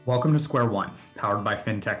Welcome to Square One, powered by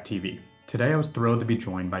FinTech TV. Today I was thrilled to be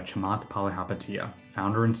joined by Chamath Palihapitiya,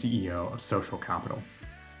 founder and CEO of Social Capital.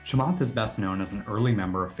 Chamath is best known as an early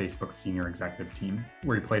member of Facebook's senior executive team,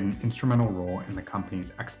 where he played an instrumental role in the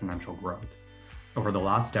company's exponential growth. Over the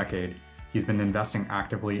last decade, he's been investing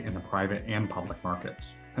actively in the private and public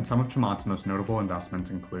markets, and some of Chamath's most notable investments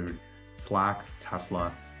include Slack,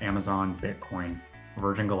 Tesla, Amazon, Bitcoin,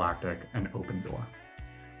 Virgin Galactic, and Opendoor.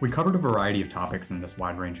 We covered a variety of topics in this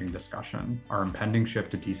wide-ranging discussion: our impending shift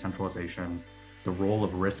to decentralization, the role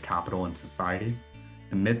of risk capital in society,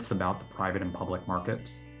 the myths about the private and public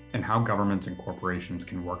markets, and how governments and corporations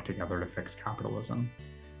can work together to fix capitalism.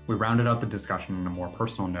 We rounded out the discussion in a more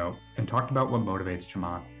personal note and talked about what motivates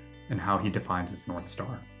Chamath and how he defines his North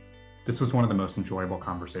Star. This was one of the most enjoyable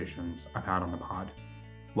conversations I've had on the pod.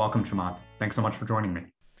 Welcome, Chamath. Thanks so much for joining me.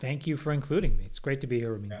 Thank you for including me. It's great to be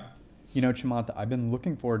here with me. Chamath, I've been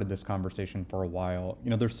looking forward to this conversation for a while.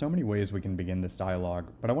 There's so many ways we can begin this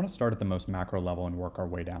dialogue, but I want to start at the most macro level and work our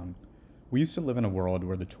way down. We used to live in a world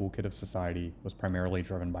where the toolkit of society was primarily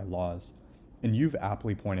driven by laws. And you've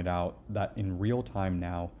aptly pointed out that in real time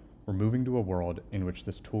now, we're moving to a world in which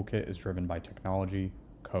this toolkit is driven by technology,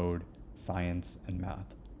 code, science, and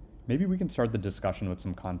math. Maybe we can start the discussion with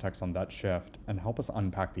some context on that shift and help us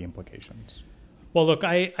unpack the implications. Well, look,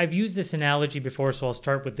 I've used this analogy before, so I'll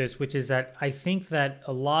start with this, which is that I think that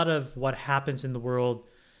a lot of what happens in the world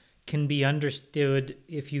can be understood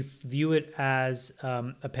if you view it as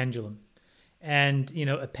a pendulum. And,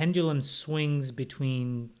 a pendulum swings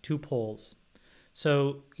between two poles.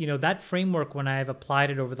 So, that framework, when I've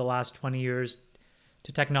applied it over the last 20 years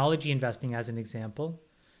to technology investing as an example,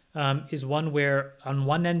 is one where on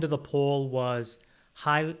one end of the pole was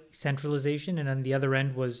high centralization, and on the other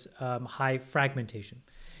end was high fragmentation.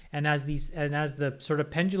 And as the sort of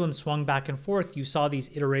pendulum swung back and forth, you saw these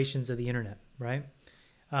iterations of the internet, right?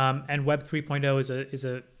 And Web 3.0 is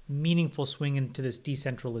a meaningful swing into this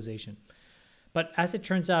decentralization. But as it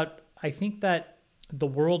turns out, I think that the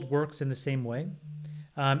world works in the same way,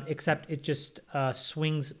 except it just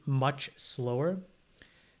swings much slower.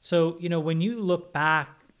 So, when you look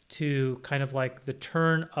back to kind of like the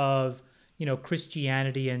turn of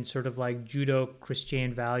Christianity and sort of like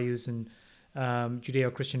Judeo-Christian values and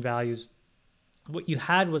Judeo-Christian values, what you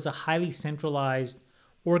had was a highly centralized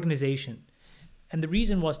organization. And the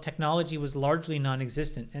reason was technology was largely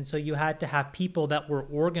non-existent. And so you had to have people that were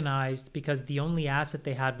organized because the only asset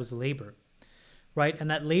they had was labor, right? And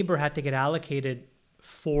that labor had to get allocated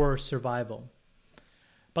for survival.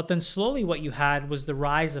 But then slowly what you had was the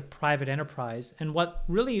rise of private enterprise. And what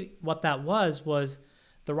that was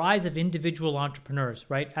the rise of individual entrepreneurs,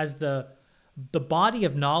 right? As the body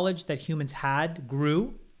of knowledge that humans had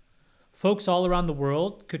grew, folks all around the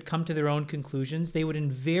world could come to their own conclusions. They would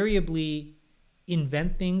invariably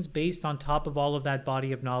invent things based on top of all of that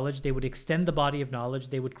body of knowledge. They would extend the body of knowledge.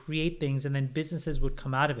 They would create things, and then businesses would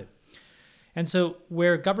come out of it. And so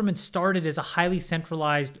where government started as a highly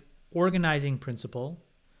centralized organizing principle,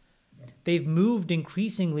 they've moved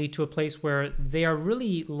increasingly to a place where they are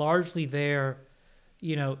really largely there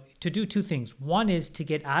to do two things. One is to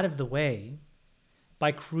get out of the way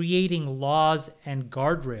by creating laws and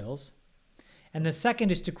guardrails. And the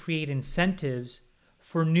second is to create incentives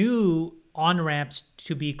for new on-ramps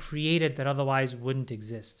to be created that otherwise wouldn't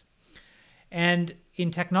exist. And in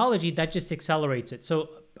technology, that just accelerates it. So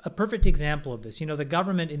a perfect example of this, the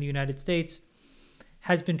government in the United States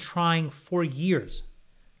has been trying for years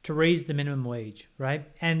to raise the minimum wage, right?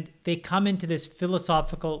 And they come into this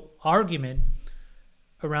philosophical argument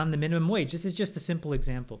around the minimum wage. This is just a simple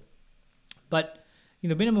example. But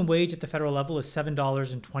minimum wage at the federal level is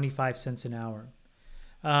 $7.25 an hour.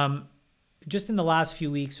 Just in the last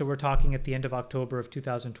few weeks, so we're talking at the end of October of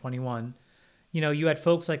 2021, you had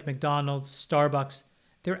folks like McDonald's, Starbucks,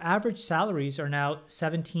 their average salaries are now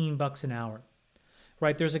 $17 an hour,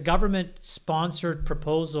 right? There's a government-sponsored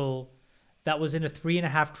proposal that was in a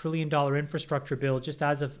 $3.5 trillion infrastructure bill just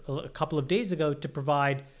as of a couple of days ago to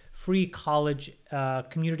provide free college,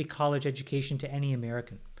 community college education to any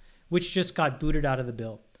American, which just got booted out of the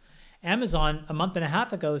bill. Amazon, a month and a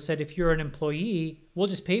half ago, said if you're an employee, we'll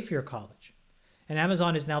just pay for your college. And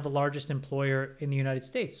Amazon is now the largest employer in the United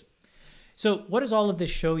States. So what does all of this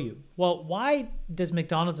show you? Well, why does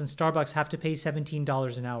McDonald's and Starbucks have to pay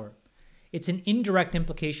 $17 an hour? It's an indirect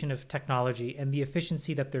implication of technology and the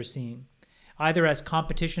efficiency that they're seeing, either as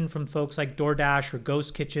competition from folks like DoorDash or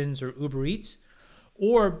Ghost Kitchens or Uber Eats,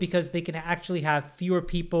 or because they can actually have fewer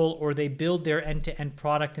people, or they build their end-to-end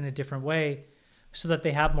product in a different way so that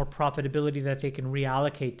they have more profitability that they can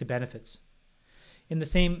reallocate to benefits. In the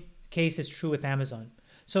same case is true with Amazon.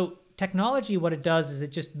 So technology, what it does is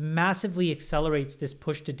it just massively accelerates this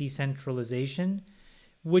push to decentralization,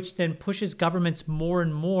 which then pushes governments more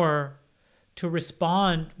and more to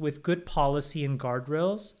respond with good policy and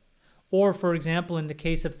guardrails. Or, for example, in the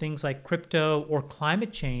case of things like crypto or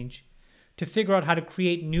climate change, to figure out how to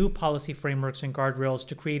create new policy frameworks and guardrails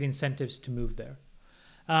to create incentives to move there.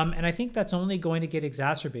 And I think that's only going to get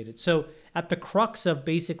exacerbated. So at the crux of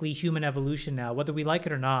basically human evolution now, whether we like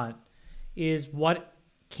it or not, is what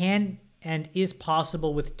can and is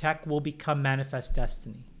possible with tech will become manifest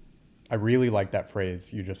destiny. I really like that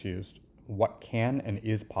phrase you just used. What can and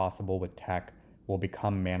is possible with tech will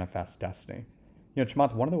become manifest destiny. You know,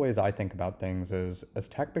 Chamath, one of the ways I think about things is as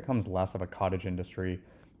tech becomes less of a cottage industry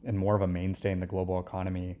and more of a mainstay in the global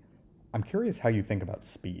economy, I'm curious how you think about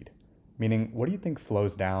speed. Meaning, what do you think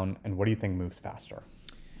slows down and what do you think moves faster?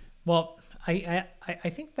 Well, I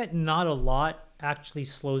think that not a lot actually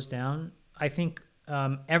slows down. I think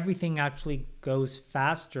everything actually goes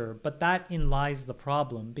faster, but that in lies the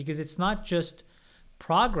problem, because it's not just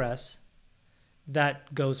progress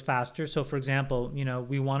that goes faster. So, for example,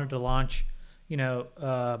 we wanted to launch,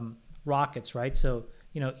 rockets, right? So,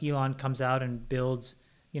 Elon comes out and builds,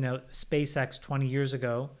 SpaceX 20 years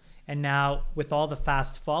ago. And now with all the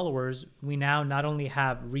fast followers, we now not only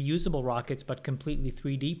have reusable rockets, but completely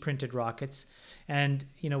 3D printed rockets. And,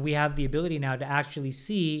 we have the ability now to actually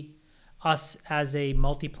see us as a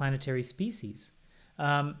multiplanetary species.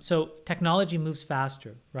 So technology moves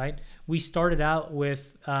faster, right? We started out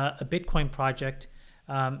with a Bitcoin project,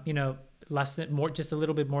 just a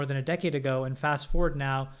little bit more than a decade ago. And fast forward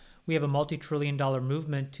now, we have a multi-trillion-dollar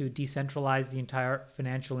movement to decentralize the entire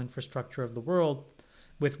financial infrastructure of the world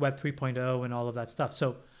with Web 3.0 and all of that stuff.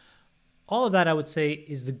 So all of that, I would say,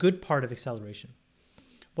 is the good part of acceleration.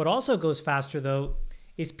 What also goes faster, though,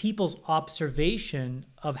 is people's observation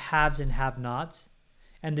of haves and have-nots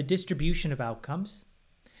and the distribution of outcomes.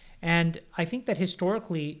 And I think that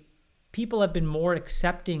historically, people have been more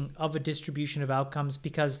accepting of a distribution of outcomes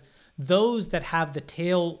because those that have the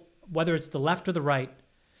tail, whether it's the left or the right,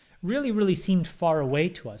 really, really seemed far away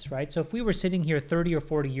to us, right? So if we were sitting here 30 or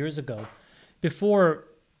 40 years ago, before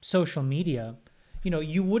social media,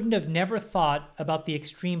 you wouldn't have never thought about the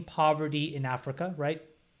extreme poverty in Africa, right?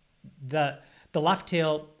 The left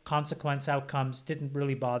tail consequence outcomes didn't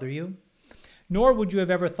really bother you. Nor would you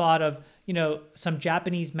have ever thought of, some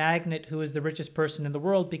Japanese magnate who is the richest person in the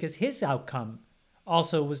world because his outcome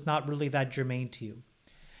also was not really that germane to you.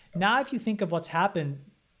 Now, if you think of what's happened,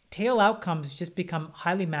 tail outcomes just become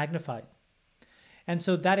highly magnified. And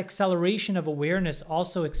so that acceleration of awareness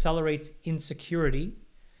also accelerates insecurity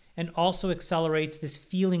and also accelerates this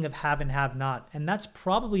feeling of have and have not. And that's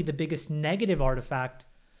probably the biggest negative artifact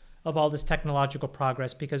of all this technological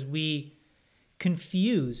progress, because we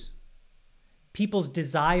confuse people's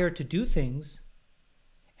desire to do things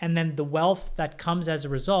and then the wealth that comes as a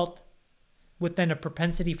result with then a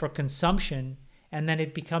propensity for consumption. And then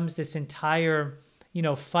it becomes this entire,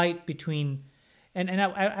 fight between, and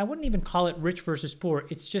I wouldn't even call it rich versus poor.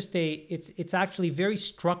 It's just it's actually very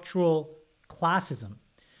structural classism,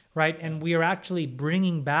 right? And we are actually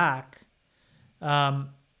bringing back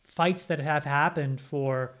fights that have happened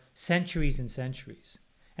for centuries and centuries.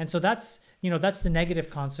 And so that's the negative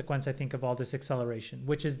consequence, I think, of all this acceleration,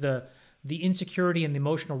 which is the insecurity and the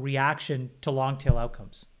emotional reaction to long tail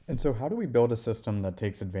outcomes. And so how do we build a system that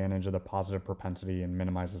takes advantage of the positive propensity and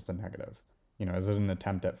minimizes the negative? Is it an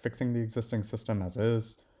attempt at fixing the existing system as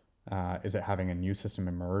is? Is it having a new system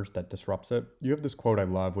emerge that disrupts it? You have this quote I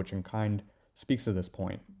love, which in kind speaks to this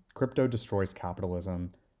point. Crypto destroys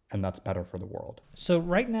capitalism, and that's better for the world. So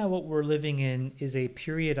right now what we're living in is a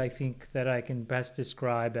period, I think, that I can best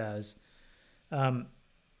describe as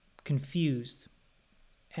confused.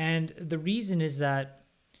 And the reason is that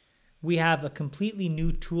we have a completely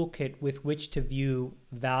new toolkit with which to view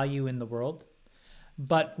value in the world,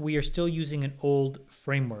 but we are still using an old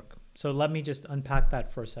framework. So let me just unpack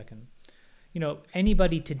that for a second.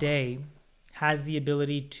 Anybody today has the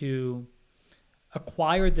ability to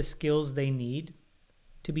acquire the skills they need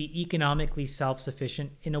to be economically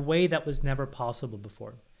self-sufficient in a way that was never possible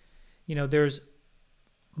before. There's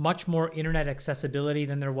much more internet accessibility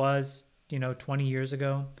than there was, 20 years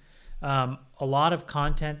ago. A lot of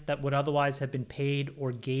content that would otherwise have been paid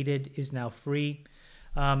or gated is now free.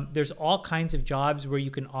 There's all kinds of jobs where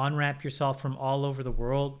you can on-ramp yourself from all over the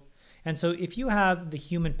world. And so if you have the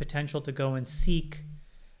human potential to go and seek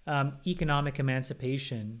economic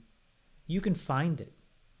emancipation, you can find it.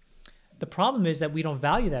 The problem is that we don't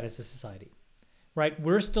value that as a society, right?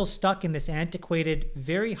 We're still stuck in this antiquated,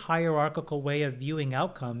 very hierarchical way of viewing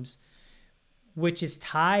outcomes which is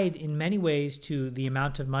tied in many ways to the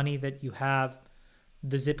amount of money that you have,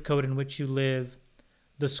 the zip code in which you live,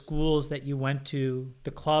 the schools that you went to,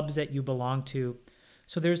 the clubs that you belong to.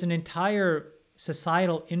 So there's an entire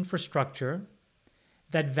societal infrastructure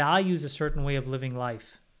that values a certain way of living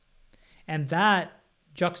life. And that,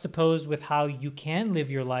 juxtaposed with how you can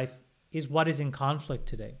live your life, is what is in conflict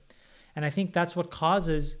today. And I think that's what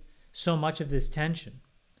causes so much of this tension.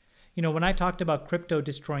 When I talked about crypto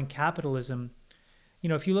destroying capitalism,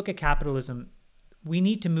 if you look at capitalism, we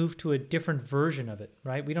need to move to a different version of it,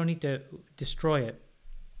 right? We don't need to destroy it.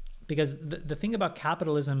 Because the thing about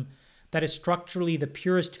capitalism that is structurally the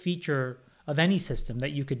purest feature of any system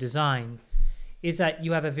that you could design is that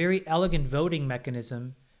you have a very elegant voting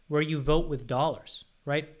mechanism where you vote with dollars,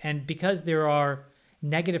 right? And because there are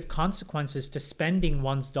negative consequences to spending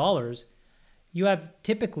one's dollars, you have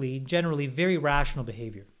generally very rational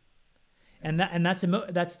behavior. And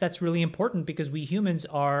that's really important because we humans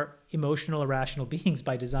are emotional, irrational beings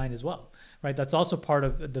by design as well, right? That's also part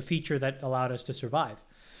of the feature that allowed us to survive.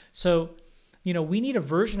 So, we need a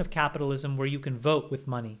version of capitalism where you can vote with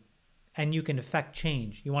money and you can affect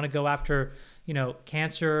change. You want to go after,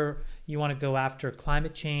 cancer, you want to go after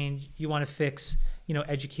climate change, you want to fix,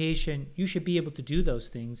 education. You should be able to do those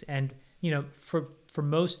things. And, for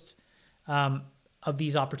most of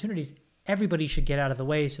these opportunities, everybody should get out of the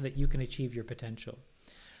way so that you can achieve your potential.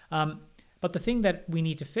 But the thing that we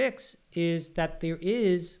need to fix is that there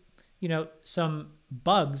is, some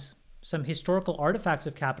bugs, some historical artifacts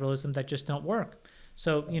of capitalism that just don't work.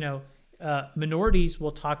 So, minorities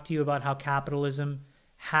will talk to you about how capitalism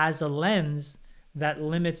has a lens that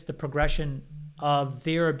limits the progression of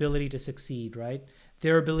their ability to succeed, right?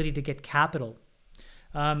 Their ability to get capital.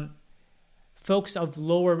 Folks of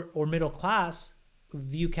lower or middle class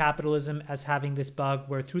view capitalism as having this bug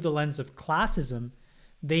where through the lens of classism,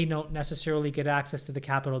 they don't necessarily get access to the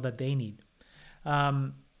capital that they need.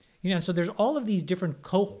 So there's all of these different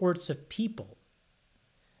cohorts of people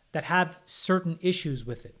that have certain issues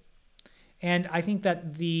with it. And I think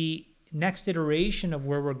that the next iteration of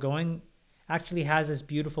where we're going actually has this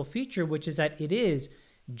beautiful feature, which is that it is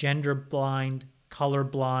gender blind, color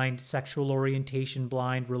blind, sexual orientation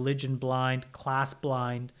blind, religion blind, class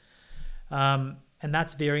blind. And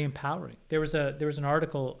that's very empowering. There was an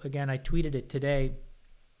article, again, I tweeted it today,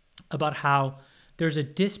 about how there's a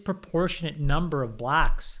disproportionate number of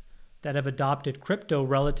blacks that have adopted crypto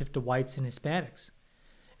relative to whites and Hispanics.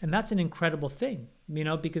 And that's an incredible thing,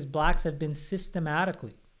 because blacks have been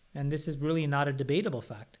systematically, and this is really not a debatable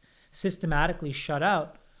fact, systematically shut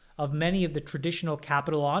out of many of the traditional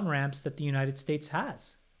capital on-ramps that the United States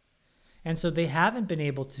has. And so they haven't been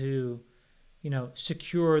able to,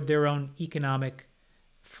 secure their own economic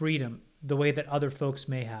freedom the way that other folks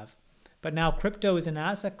may have. But now crypto is an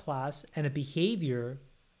asset class and a behavior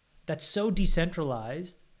that's so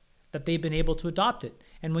decentralized that they've been able to adopt it.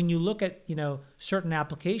 And when you look at, certain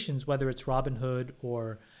applications, whether it's Robinhood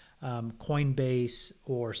or Coinbase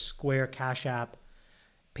or Square, Cash App,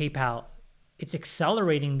 PayPal, it's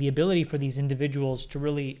accelerating the ability for these individuals to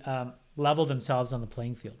really level themselves on the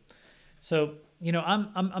playing field. So,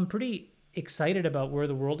 I'm pretty excited about where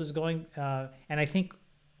the world is going. And I think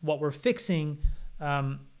what we're fixing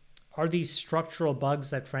are these structural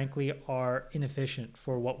bugs that frankly are inefficient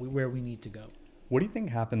for where we need to go. What do you think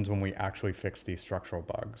happens when we actually fix these structural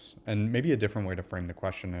bugs? And maybe a different way to frame the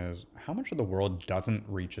question is, how much of the world doesn't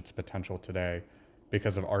reach its potential today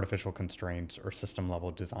because of artificial constraints or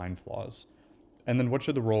system-level design flaws? And then what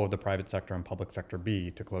should the role of the private sector and public sector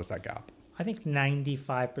be to close that gap? I think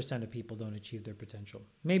 95% of people don't achieve their potential.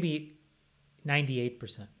 Maybe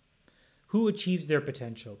 98%. Who achieves their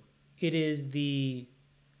potential? It is the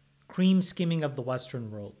cream skimming of the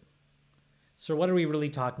Western world. So what are we really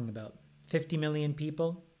talking about? 50 million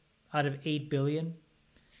people out of 8 billion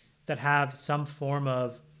that have some form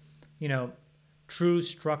of, true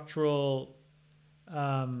structural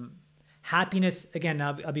happiness. Again,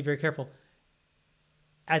 now I'll be very careful.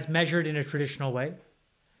 As measured in a traditional way.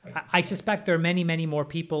 I suspect there are many, many more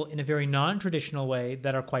people in a very non-traditional way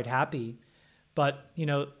that are quite happy. But,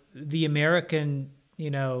 the American,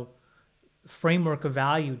 framework of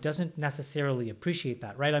value doesn't necessarily appreciate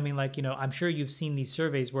that, right? I mean, I'm sure you've seen these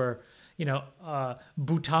surveys where,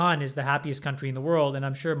 Bhutan is the happiest country in the world. And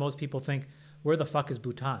I'm sure most people think, where the fuck is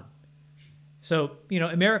Bhutan? So,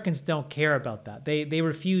 Americans don't care about that. They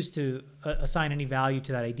refuse to assign any value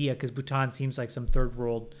to that idea because Bhutan seems like some third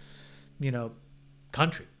world,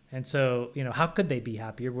 country. And so, how could they be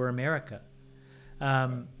happier? We're America.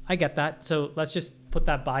 I get that. So let's just put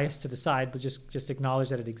that bias to the side, but just acknowledge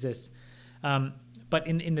that it exists. But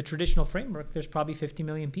in the traditional framework, there's probably 50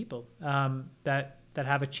 million people that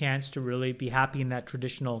have a chance to really be happy in that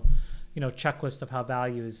traditional, checklist of how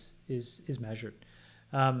value is measured.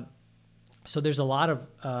 So there's a lot of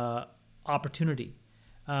opportunity.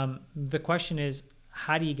 The question is,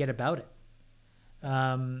 how do you get about it?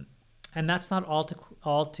 And that's not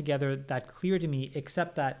altogether that clear to me,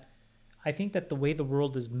 except that I think that the way the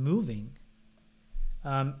world is moving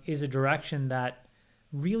is a direction that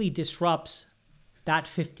really disrupts that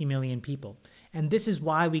 50 million people. And this is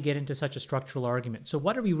why we get into such a structural argument. So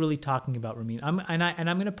what are we really talking about, Ramin? I'm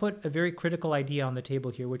going to put a very critical idea on the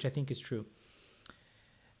table here, which I think is true.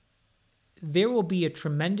 There will be a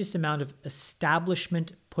tremendous amount of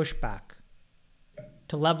establishment pushback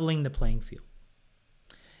to leveling the playing field.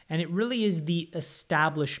 And it really is the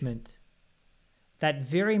establishment that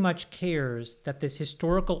very much cares that this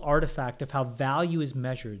historical artifact of how value is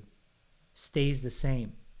measured stays the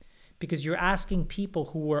same. Because you're asking people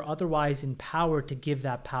who are otherwise in power to give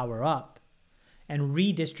that power up and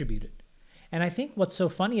redistribute it. And I think what's so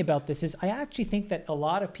funny about this is I actually think that a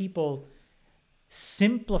lot of people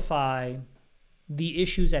simplify the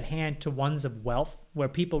issues at hand to ones of wealth, where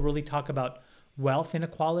people really talk about wealth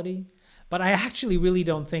inequality. But I actually really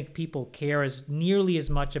don't think people care as nearly as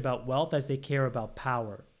much about wealth as they care about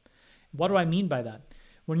power. What do I mean by that?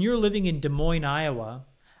 When you're living in Des Moines, Iowa,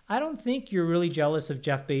 I don't think you're really jealous of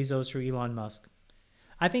Jeff Bezos or Elon Musk.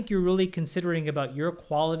 I think you're really considering about your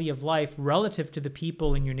quality of life relative to the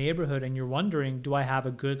people in your neighborhood, and you're wondering, do I have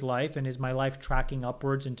a good life, and is my life tracking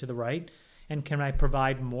upwards and to the right, and can I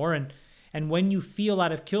provide more? And when you feel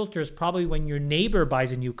out of kilter is probably when your neighbor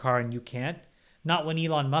buys a new car and you can't, not when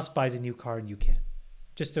Elon Musk buys a new car and you can't.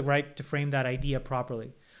 Just to frame that idea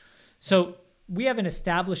properly. So we have an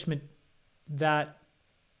establishment that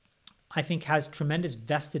I think has tremendous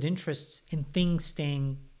vested interests in things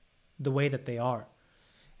staying the way that they are.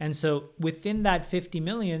 And so within that 50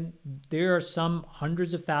 million, there are some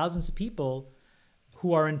hundreds of thousands of people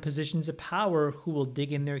who are in positions of power who will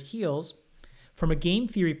dig in their heels. From a game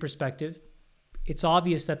theory perspective, it's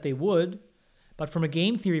obvious that they would, but from a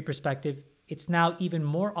game theory perspective, it's now even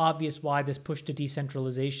more obvious why this push to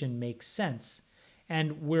decentralization makes sense.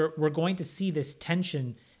 And we're going to see this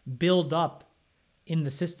tension build up in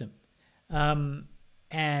the system. Eventually,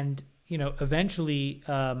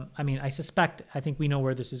 I think we know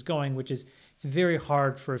where this is going, which is it's very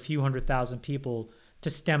hard for a few 100,000 people to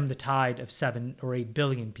stem the tide of 7 or 8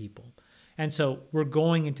 billion people. And so we're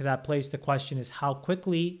going into that place. The question is how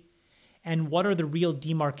quickly, and what are the real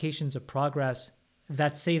demarcations of progress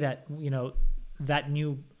that say that, that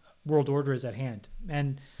new world order is at hand.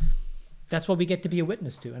 And that's what we get to be a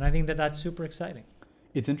witness to. And I think that that's super exciting.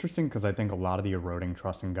 It's interesting because I think a lot of the eroding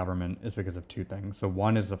trust in government is because of two things. So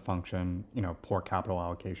one is the function, poor capital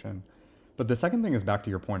allocation. But the second thing is back to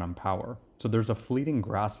your point on power. So there's a fleeting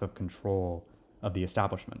grasp of control of the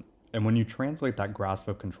establishment. And when you translate that grasp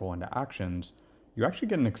of control into actions, you actually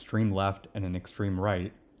get an extreme left and an extreme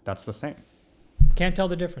right that's the same. Can't tell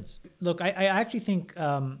the difference. Look, I actually think,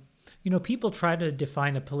 people try to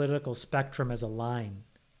define a political spectrum as a line.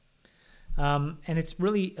 And it's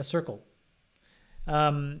really a circle.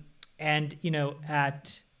 At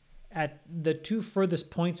the two furthest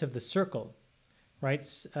points of the circle, right?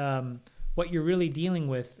 What you're really dealing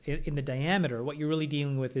with in the diameter, what you're really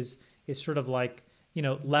dealing with is sort of like,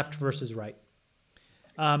 left versus right.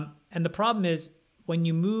 And the problem is when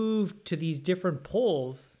you move to these different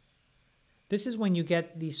poles, this is when you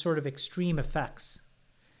get these sort of extreme effects.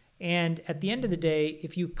 And at the end of the day,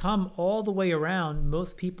 if you come all the way around,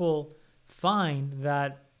 most people find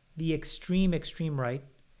that the extreme right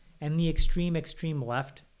and the extreme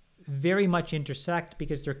left very much intersect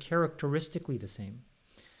because they're characteristically the same.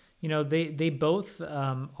 They both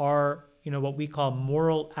are, what we call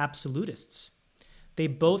moral absolutists. They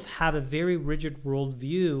both have a very rigid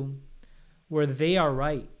worldview where they are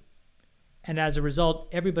right. And as a result,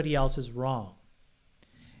 everybody else is wrong.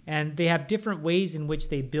 And they have different ways in which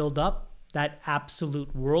they build up that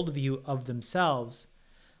absolute worldview of themselves.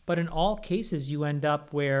 But in all cases, you end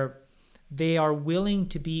up where they are willing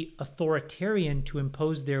to be authoritarian to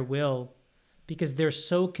impose their will because they're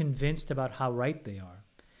so convinced about how right they are.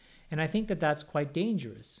 And I think that that's quite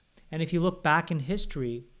dangerous. And if you look back in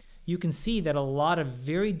history, you can see that a lot of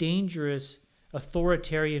very dangerous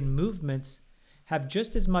authoritarian movements have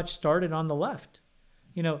just as much started on the left.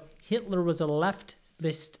 Hitler was a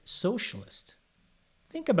leftist socialist.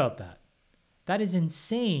 Think about that. That is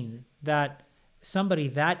insane that somebody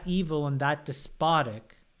that evil and that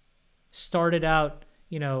despotic started out,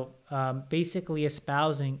 basically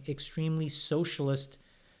espousing extremely socialist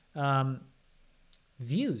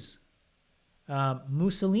views.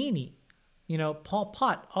 Mussolini, Pol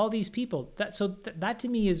Pot, all these people. That to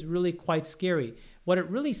me is really quite scary. What it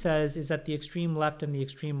really says is that the extreme left and the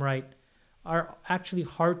extreme right are actually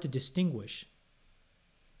hard to distinguish.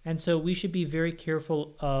 And so we should be very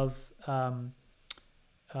careful of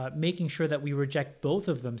making sure that we reject both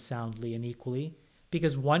of them soundly and equally,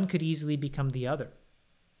 because one could easily become the other.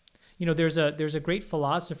 There's a great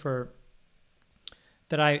philosopher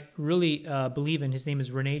that I really believe in. His name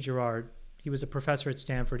is René Girard. He was a professor at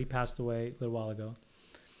Stanford. He passed away a little while ago.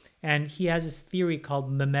 And he has this theory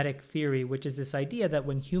called mimetic theory, which is this idea that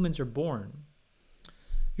when humans are born,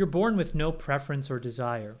 you're born with no preference or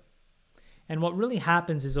desire. And what really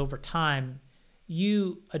happens is over time,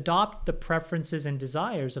 you adopt the preferences and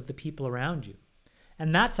desires of the people around you.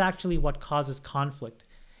 And that's actually what causes conflict.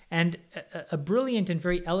 And a brilliant and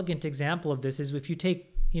very elegant example of this is if you take,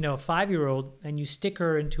 a 5-year-old and you stick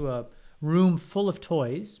her into a room full of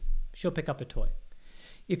toys, she'll pick up a toy.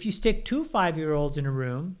 If you stick 2 5-year-olds in a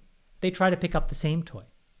room, they try to pick up the same toy.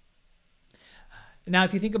 Now,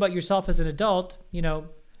 if you think about yourself as an adult,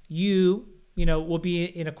 you will be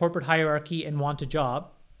in a corporate hierarchy and want a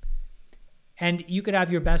job. And you could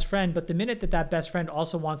have your best friend, but the minute that best friend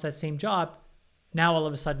also wants that same job, now all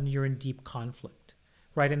of a sudden you're in deep conflict,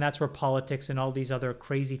 right? And that's where politics and all these other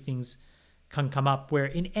crazy things can come up, where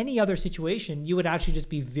in any other situation, you would actually just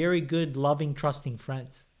be very good, loving, trusting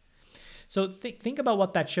friends. So think about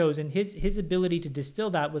what that shows. And his ability to distill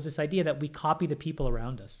that was this idea that we copy the people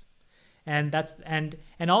around us. And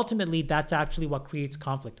ultimately, that's actually what creates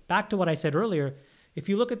conflict. Back to what I said earlier, if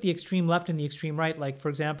you look at the extreme left and the extreme right, like, for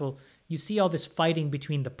example, you see all this fighting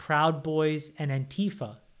between the Proud Boys and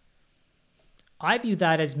Antifa. I view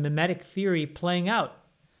that as mimetic theory playing out.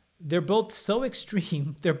 They're both so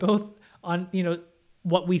extreme. They're both on,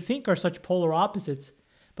 what we think are such polar opposites,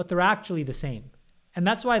 but they're actually the same. And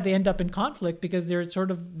that's why they end up in conflict, because they're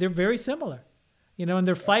very similar, and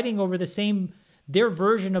they're fighting over their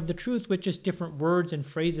version of the truth with just different words and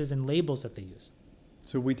phrases and labels that they use.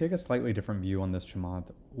 So we take a slightly different view on this,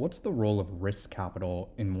 Chamath. What's the role of risk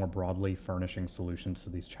capital in more broadly furnishing solutions to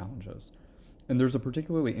these challenges? And there's a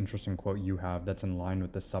particularly interesting quote you have that's in line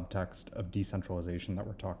with the subtext of decentralization that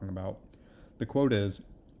we're talking about. The quote is,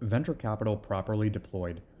 "Venture capital properly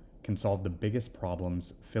deployed can solve the biggest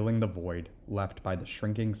problems, filling the void left by the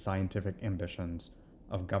shrinking scientific ambitions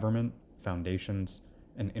of government, foundations,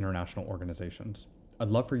 and international organizations." I'd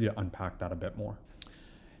love for you to unpack that a bit more.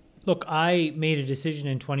 Look, I made a decision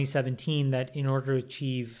in 2017 that in order to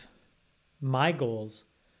achieve my goals,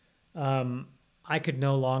 I could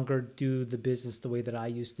no longer do the business the way that I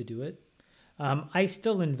used to do it. I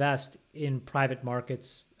still invest in private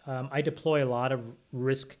markets. I deploy a lot of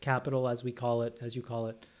risk capital, as you call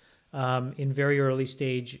it, in very early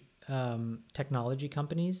stage technology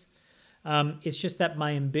companies. It's just that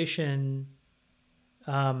my ambition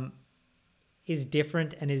is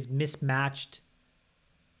different and is mismatched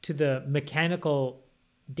to the mechanical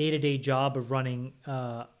day-to-day job of running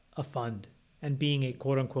a fund and being a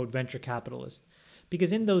quote-unquote venture capitalist.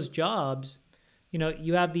 Because in those jobs,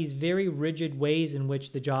 you have these very rigid ways in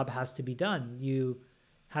which the job has to be done. You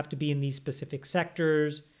have to be in these specific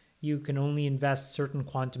sectors. You can only invest certain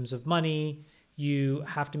quantums of money. You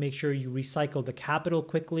have to make sure you recycle the capital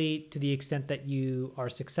quickly to the extent that you are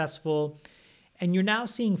successful. And you're now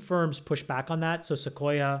seeing firms push back on that. So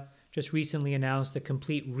Sequoia just recently announced a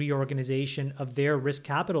complete reorganization of their risk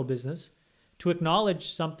capital business to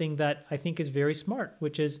acknowledge something that I think is very smart,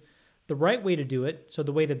 which is the right way to do it. So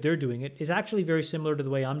the way that they're doing it is actually very similar to the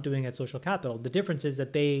way I'm doing at Social Capital. The difference is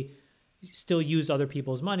that they still use other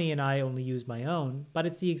people's money and I only use my own, but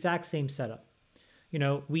it's the exact same setup.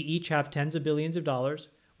 We each have tens of billions of dollars.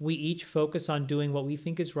 We each focus on doing what we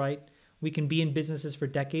think is right. We can be in businesses for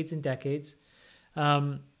decades and decades.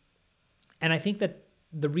 And I think that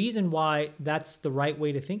the reason why that's the right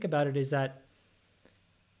way to think about it is that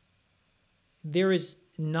there is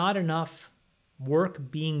not enough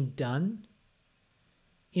work being done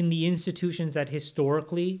in the institutions that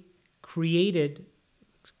historically created,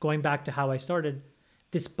 going back to how I started,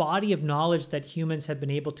 this body of knowledge that humans have been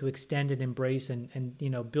able to extend and embrace and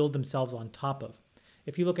build themselves on top of.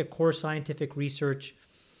 If you look at core scientific research,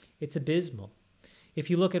 it's abysmal. If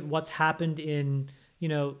you look at what's happened in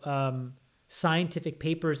scientific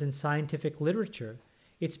papers and scientific literature,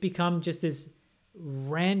 it's become just this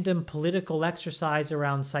random political exercise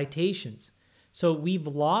around citations. So we've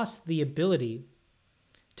lost the ability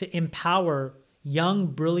to empower young,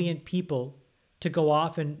 brilliant people to go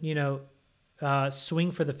off and,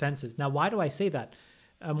 swing for the fences. Now, why do I say that?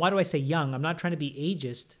 Why do I say young? I'm not trying to be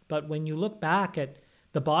ageist, but when you look back at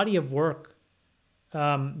the body of work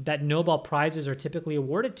that Nobel Prizes are typically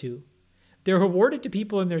awarded to, they're awarded to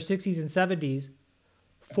people in their 60s and 70s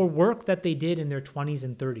for work that they did in their 20s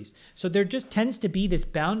and 30s. So there just tends to be this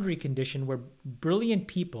boundary condition where brilliant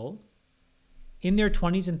people in their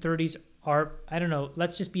 20s and 30s are, I don't know,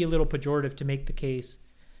 let's just be a little pejorative to make the case,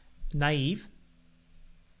 naive.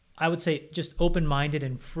 I would say just open-minded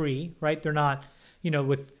and free, right? They're not,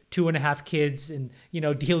 with 2.5 kids and,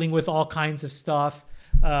 dealing with all kinds of stuff.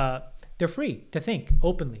 They're free to think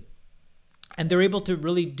openly. And they're able to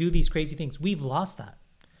really do these crazy things. We've lost that.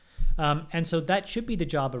 And so that should be the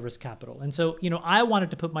job of risk capital. And so, I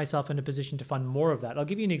wanted to put myself in a position to fund more of that. I'll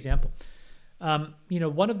give you an example.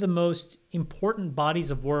 One of the most important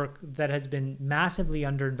bodies of work that has been massively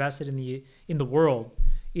underinvested in the world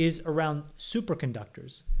is around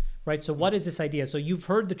superconductors, right? So what is this idea? So you've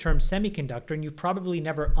heard the term semiconductor and you've probably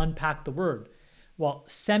never unpacked the word. Well,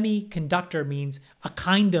 semiconductor means a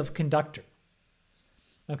kind of conductor.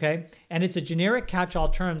 Okay. And it's a generic catch-all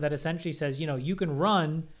term that essentially says, you can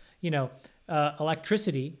run,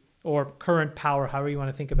 electricity or current power, however you want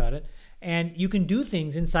to think about it, and you can do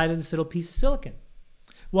things inside of this little piece of silicon.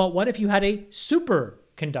 Well, what if you had a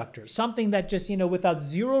superconductor, something that just, without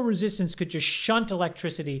zero resistance could just shunt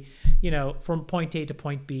electricity, from point A to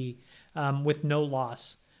point B with no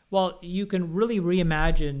loss? Well, you can really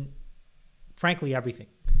reimagine, frankly, everything.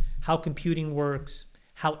 How computing works,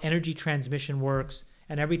 how energy transmission works,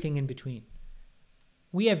 and everything in between.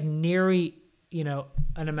 We have nary,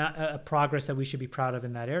 an amount of progress that we should be proud of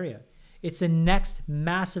in that area. It's the next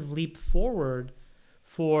massive leap forward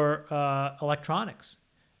for electronics.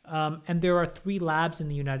 And there are 3 labs in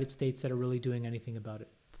the United States that are really doing anything about it.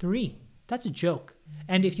 3. That's a joke.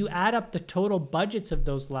 And if you add up the total budgets of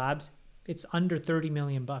those labs, it's under $30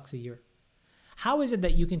 million a year. How is it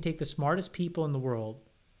that you can take the smartest people in the world,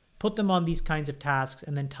 put them on these kinds of tasks,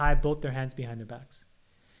 and then tie both their hands behind their backs?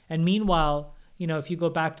 And meanwhile, if you go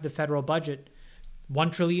back to the federal budget,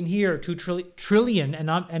 1 trillion here, 2 trillion,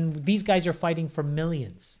 and these guys are fighting for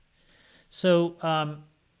millions. So,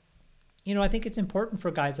 I think it's important for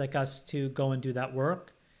guys like us to go and do that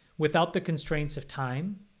work without the constraints of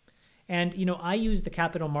time. And, I use the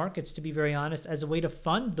capital markets, to be very honest, as a way to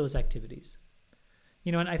fund those activities.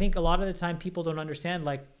 And I think a lot of the time people don't understand,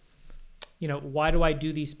 why do I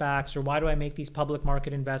do these SPACs, or why do I make these public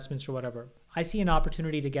market investments or whatever? I see an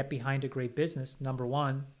opportunity to get behind a great business, number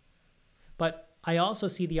one. But I also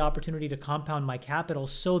see the opportunity to compound my capital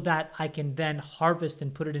so that I can then harvest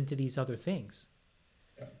and put it into these other things,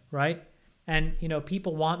 right? And,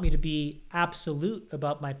 people want me to be absolute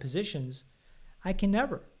about my positions. I can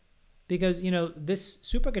never, because, this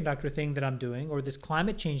superconductor thing that I'm doing, or this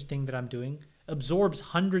climate change thing that I'm doing, absorbs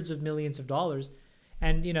hundreds of millions of dollars.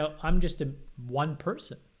 And, I'm just one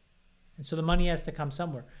person. And so the money has to come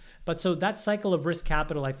somewhere. But so that cycle of risk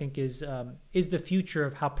capital, I think, is the future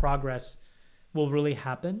of how progress will really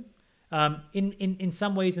happen. In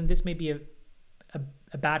some ways, and this may be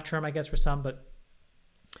a bad term, I guess, for some, but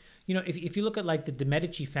if you look at like the de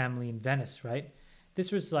Medici family in Venice, right?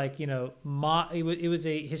 This was like, it was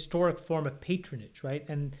a historic form of patronage, right?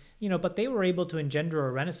 And, but they were able to engender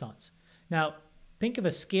a renaissance. Now, think of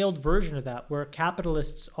a scaled version of that where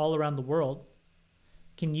capitalists all around the world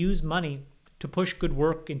can use money to push good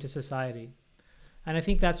work into society. And I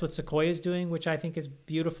think that's what Sequoia is doing, which I think is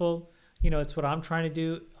beautiful. It's what I'm trying to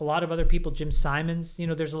do. A lot of other people, Jim Simons,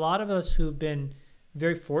 there's a lot of us who've been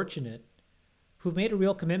very fortunate, who've made a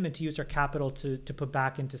real commitment to use our capital to put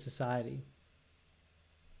back into society.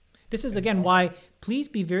 This is, again, why please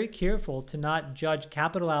be very careful to not judge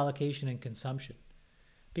capital allocation and consumption,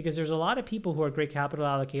 because there's a lot of people who are great capital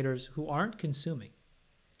allocators who aren't consuming.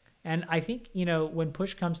 And I think, when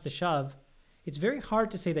push comes to shove, it's very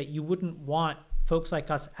hard to say that you wouldn't want folks like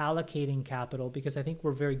us allocating capital, because I think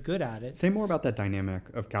we're very good at it. Say more about that dynamic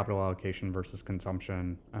of capital allocation versus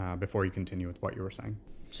consumption before you continue with what you were saying.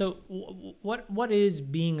 So what is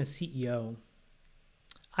being a CEO?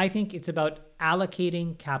 I think it's about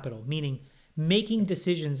allocating capital, meaning making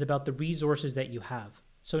decisions about the resources that you have.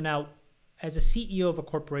 So now, as a CEO of a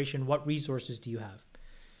corporation, what resources do you have?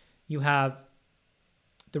 You have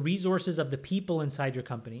the resources of the people inside your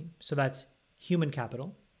company. So that's human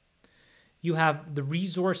capital. You have the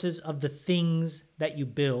resources of the things that you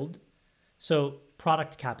build. So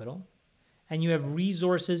product capital. And you have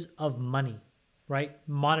resources of money, right?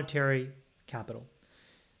 Monetary capital.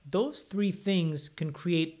 Those 3 things can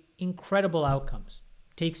create incredible outcomes.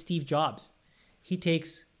 Take Steve Jobs. He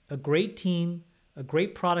takes a great team, a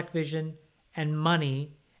great product vision, and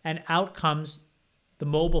money, and out comes the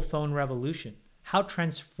mobile phone revolution. How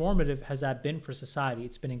transformative has that been for society?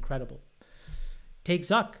 It's been incredible. Take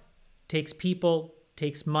Zuck. Takes people,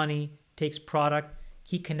 takes money, takes product.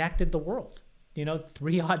 He connected the world,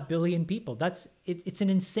 3 odd billion people. It's an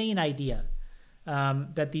insane idea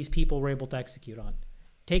that these people were able to execute on.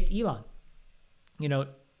 Take Elon,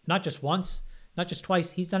 not just once, not just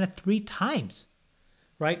twice, he's done it 3 times,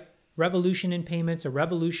 right? Revolution in payments, a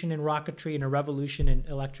revolution in rocketry, and a revolution in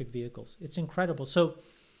electric vehicles. It's incredible. So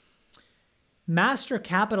master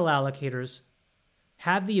capital allocators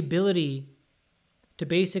have the ability to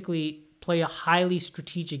basically play a highly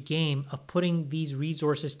strategic game of putting these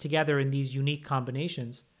resources together in these unique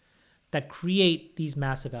combinations that create these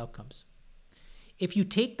massive outcomes. If you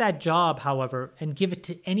take that job, however, and give it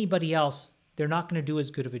to anybody else, they're not going to do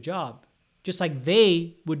as good of a job, just like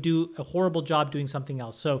they would do a horrible job doing something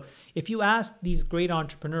else. So if you ask these great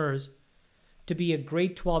entrepreneurs to be a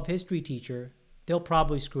grade 12 history teacher, they'll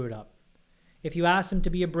probably screw it up. If you ask them to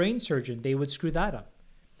be a brain surgeon, they would screw that up.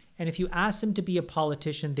 And if you ask them to be a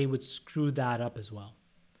politician, they would screw that up as well.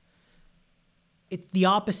 The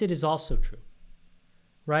opposite is also true,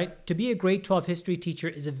 right? To be a grade 12 history teacher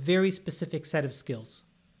is a very specific set of skills.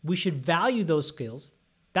 We should value those skills.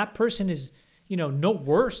 That person is, no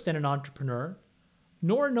worse than an entrepreneur,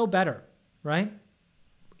 nor no better, right?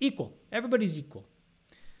 Equal. Everybody's equal.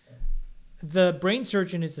 The brain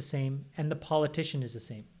surgeon is the same, and the politician is the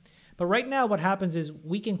same. But right now, what happens is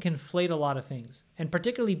we can conflate a lot of things. And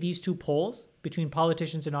particularly these 2 poles between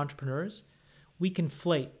politicians and entrepreneurs, we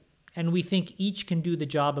conflate. And we think each can do the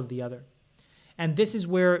job of the other. And this is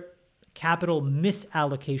where capital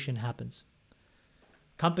misallocation happens.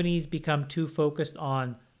 Companies become too focused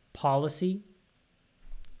on policy.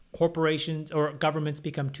 Corporations or governments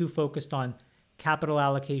become too focused on capital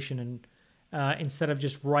allocation and instead of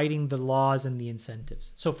just writing the laws and the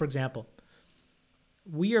incentives. So for example,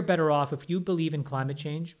 we are better off if you believe in climate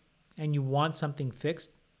change and you want something fixed.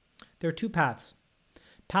 There are 2 paths.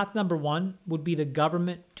 Path number 1 would be the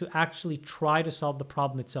government to actually try to solve the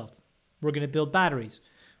problem itself. We're going to build batteries.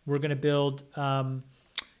 We're going to build,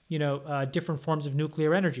 different forms of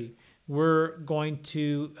nuclear energy. We're going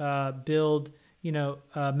to build,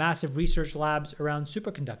 massive research labs around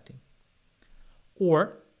superconducting.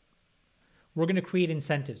 Or we're going to create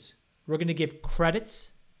incentives. We're going to give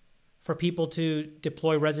credits for people to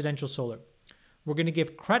deploy residential solar. We're going to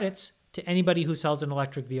give credits to anybody who sells an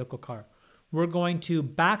electric vehicle car. We're going to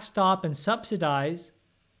backstop and subsidize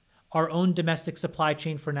our own domestic supply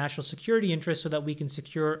chain for national security interests so that we can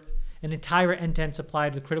secure an entire end-to-end supply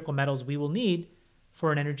of the critical metals we will need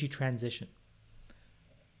for an energy transition.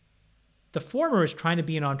 The former is trying to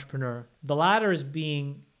be an entrepreneur. The latter is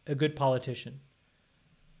being a good politician.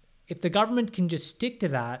 If the government can just stick to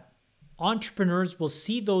that, entrepreneurs will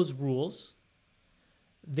see those rules.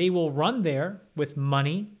 They will run there with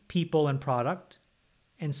money, people, and product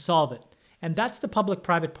and solve it. And that's the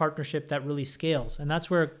public-private partnership that really scales. And that's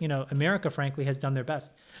where, America, frankly, has done their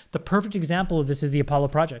best. The perfect example of this is the Apollo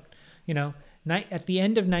project. At the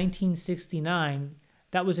end of 1969,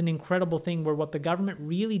 that was an incredible thing where what the government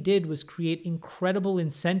really did was create incredible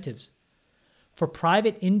incentives for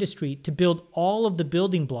private industry to build all of the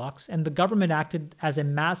building blocks, and the government acted as a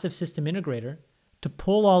massive system integrator to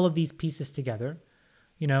pull all of these pieces together.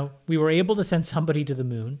 We were able to send somebody to the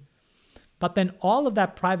moon, but then all of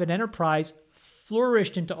that private enterprise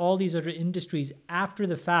flourished into all these other industries after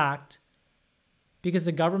the fact because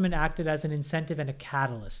the government acted as an incentive and a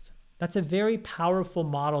catalyst. That's a very powerful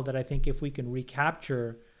model that I think if we can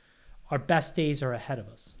recapture, our best days are ahead of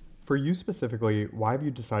us. For you specifically, why have you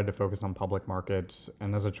decided to focus on public markets?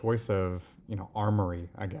 And as a choice of, armory,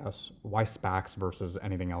 I guess, why SPACs versus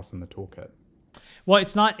anything else in the toolkit? Well,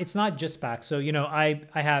 it's not just SPACs. So, I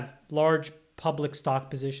have large public stock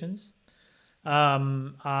positions.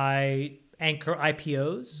 I anchor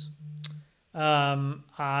IPOs.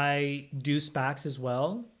 I do SPACs as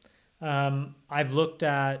well. I've looked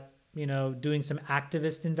at, doing some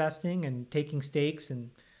activist investing and taking stakes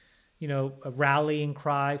and, a rallying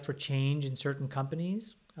cry for change in certain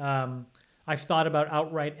companies. I've thought about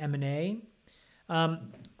outright M&A.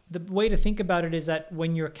 The way to think about it is that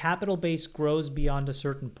when your capital base grows beyond a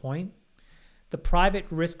certain point, the private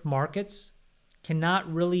risk markets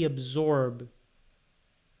cannot really absorb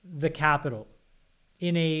the capital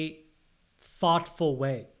in a thoughtful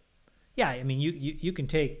way. Yeah, I mean, you can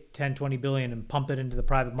take 10, 20 billion and pump it into the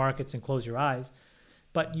private markets and close your eyes,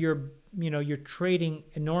 but you're trading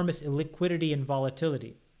enormous illiquidity and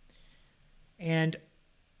volatility. And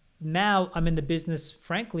now I'm in the business,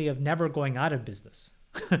 frankly, of never going out of business,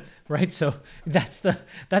 right? So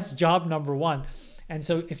that's job number 1. And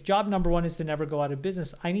so if job number 1 is to never go out of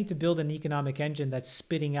business, I need to build an economic engine that's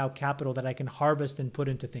spitting out capital that I can harvest and put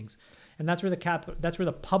into things. And that's where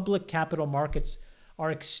the public capital markets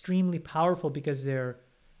are extremely powerful because they're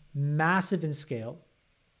massive in scale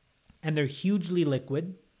and they're hugely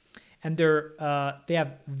liquid, and they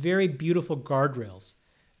have very beautiful guardrails,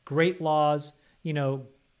 great laws.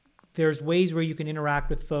 There's ways where you can interact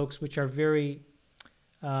with folks which are very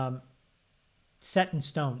set in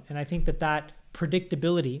stone. And I think that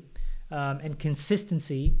predictability and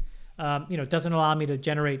consistency, doesn't allow me to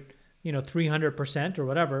generate 300% or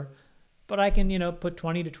whatever, but I can put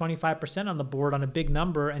 20 to 25% on the board on a big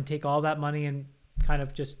number and take all that money and kind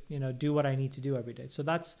of just do what I need to do every day. So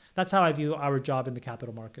that's how I view our job in the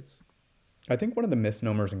capital markets. I think one of the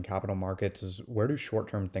misnomers in capital markets is, where do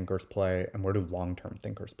short-term thinkers play and where do long-term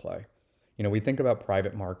thinkers play? We think about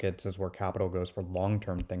private markets as where capital goes for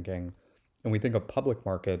long-term thinking, and we think of public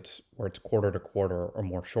markets where it's quarter to quarter or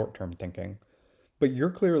more short-term thinking. But you're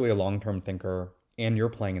clearly a long-term thinker, and you're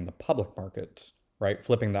playing in the public markets, right?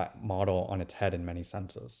 Flipping that model on its head in many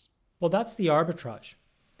senses. Well, that's the arbitrage.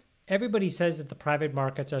 Everybody says that the private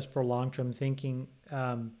markets are for long-term thinking.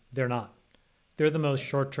 They're not. They're the most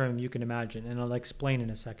short-term you can imagine, and I'll explain in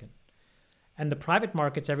a second. And the private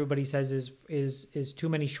markets, everybody says, is too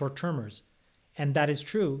many short-termers. And that is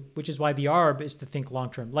true, which is why the arb is to think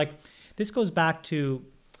long-term. Like, this goes back to,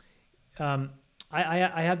 I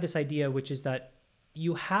have this idea, which is that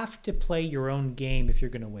you have to play your own game if you're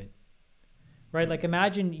going to win, right? Like,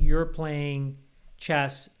 imagine you're playing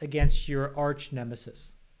chess against your arch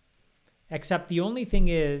nemesis. Except the only thing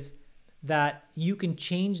is that you can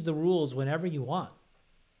change the rules whenever you want.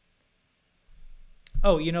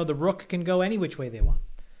 Oh, the rook can go any which way they want.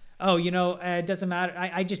 Oh, it doesn't matter.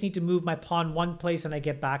 I just need to move my pawn one place and I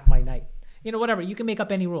get back my knight. Whatever. You can make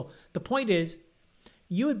up any rule. The point is,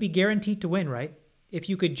 you would be guaranteed to win, right? If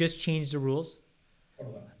you could just change the rules.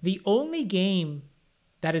 The only game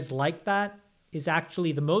that is like that is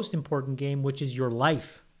actually the most important game, which is your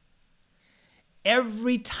life.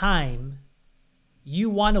 Every time you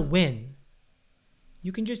want to win,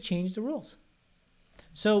 you can just change the rules.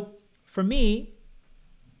 So for me,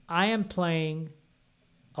 I am playing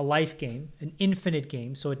a life game, an infinite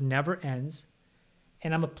game, so it never ends.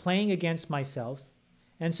 And I'm playing against myself.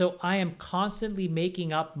 And so I am constantly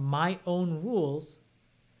making up my own rules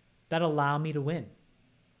that allow me to win.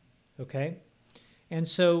 Okay? And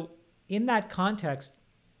so in that context,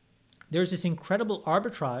 there's this incredible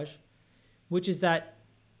arbitrage, which is that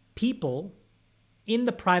people in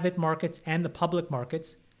the private markets and the public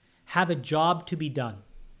markets have a job to be done.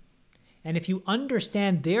 And if you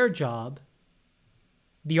understand their job,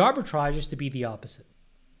 the arbitrage is to be the opposite.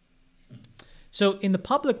 So in the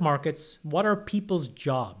public markets, what are people's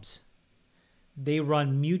jobs? They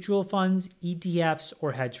run mutual funds, ETFs,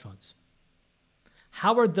 or hedge funds.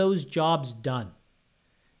 How are those jobs done?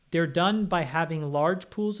 They're done by having large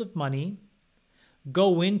pools of money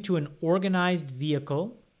go into an organized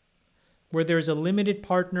vehicle where there's a limited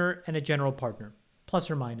partner and a general partner, plus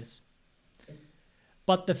or minus.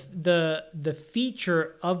 But the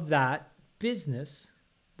feature of that business,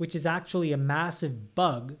 which is actually a massive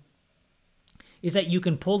bug, is that you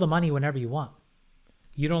can pull the money whenever you want.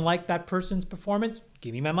 You don't like that person's performance?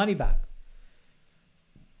 Give me my money back.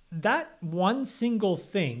 That one single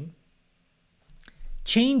thing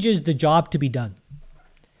changes the job to be done.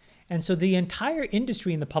 And so the entire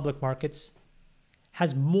industry in the public markets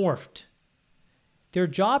has morphed. Their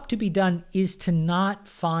job to be done is to not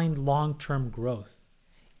find long-term growth.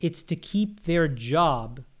 It's to keep their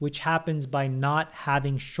job, which happens by not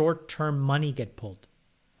having short-term money get pulled.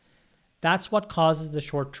 That's what causes the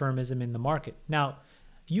short-termism in the market. Now,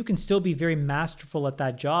 you can still be very masterful at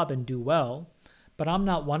that job and do well, but I'm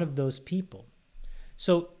not one of those people.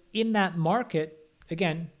 So in that market,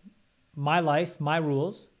 again, my life, my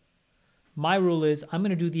rules. My rule is I'm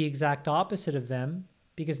going to do the exact opposite of them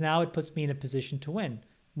because now it puts me in a position to win.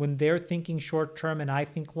 When they're thinking short-term and I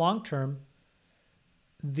think long-term,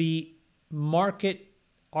 the market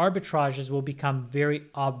arbitrages will become very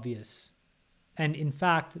obvious. And in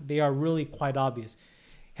fact, they are really quite obvious.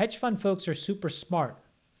 Hedge fund folks are super smart,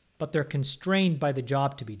 but they're constrained by the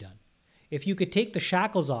job to be done. If you could take the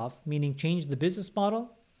shackles off, meaning change the business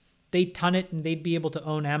model, they'd ton it and they'd be able to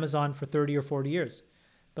own Amazon for 30 or 40 years.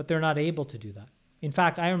 But they're not able to do that. In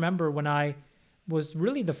fact, I remember when I was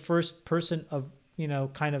really the first person of,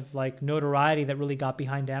 kind of like notoriety that really got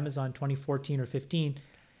behind Amazon 2014 or 15,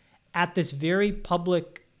 at this very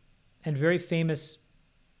public and very famous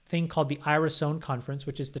thing called the Ira Sohn Conference,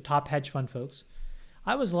 which is the top hedge fund folks,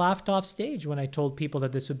 I was laughed off stage when I told people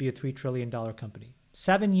that this would be a $3 trillion company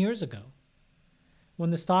 7 years ago.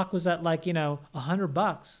 When the stock was at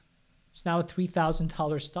 $100, it's now a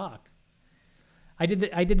 $3,000 stock. I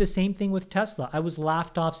did the same thing with Tesla. I was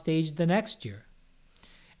laughed off stage the next year.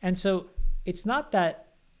 And so it's not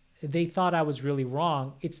that they thought I was really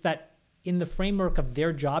wrong. It's that in the framework of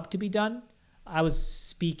their job to be done, I was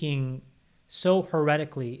speaking so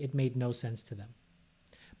heretically, it made no sense to them.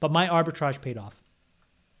 But my arbitrage paid off.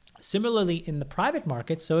 Similarly, in the private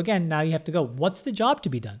market, so again, now you have to go, what's the job to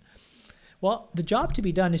be done? Well, the job to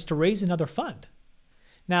be done is to raise another fund.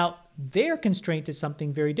 Now, their constraint is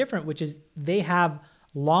something very different, which is they have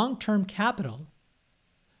long-term capital,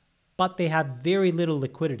 but they have very little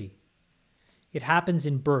liquidity. It happens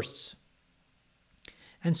in bursts.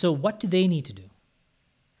 And so what do they need to do?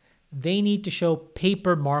 They need to show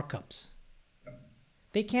paper markups.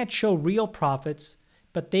 They can't show real profits,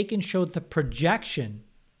 but they can show the projection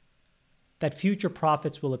that future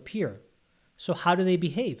profits will appear. So how do they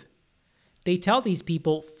behave? They tell these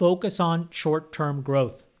people, focus on short-term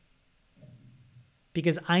growth.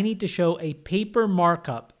 Because I need to show a paper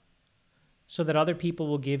markup so that other people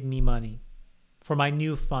will give me money for my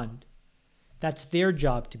new fund. That's their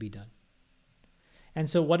job to be done. And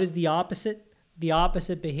so what is the opposite? The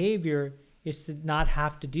opposite behavior is to not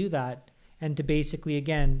have to do that and to basically,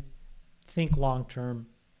 again, think long-term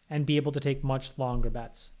and be able to take much longer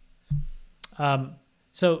bets.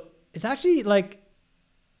 So it's actually like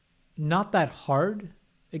not that hard.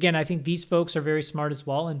 Again, I think these folks are very smart as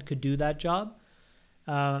well and could do that job.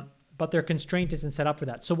 But their constraint isn't set up for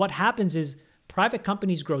that. So what happens is private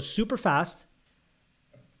companies grow super fast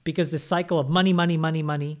because the cycle of money,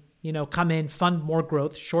 come in, fund more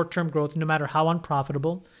growth, short-term growth, no matter how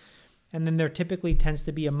unprofitable. And then there typically tends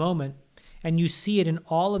to be a moment, and you see it in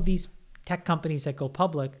all of these tech companies that go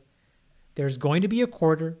public. There's going to be a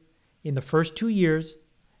quarter in the first 2 years.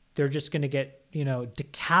 They're just going to get,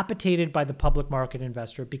 decapitated by the public market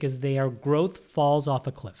investor because their growth falls off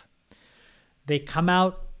a cliff. They come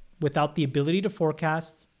out without the ability to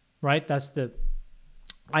forecast, right? That's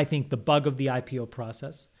I think the bug of the IPO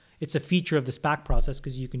process. It's a feature of the SPAC process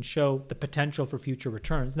because you can show the potential for future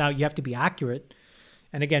returns. Now, you have to be accurate.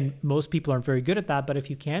 And again, most people aren't very good at that, but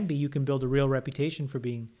if you can be, you can build a real reputation for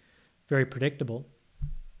being very predictable.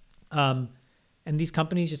 And these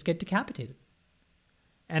companies just get decapitated.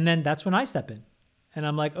 And then that's when I step in. And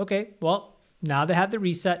I'm like, okay, well, now they have the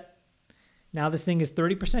reset. Now this thing is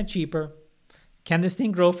 30% cheaper. Can this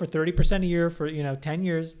thing grow for 30% a year for, 10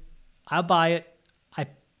 years? I'll buy it. I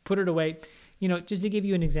put it away. Just to give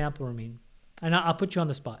you an example, Ramin, and I'll put you on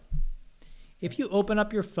the spot. If you open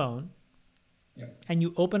up your phone and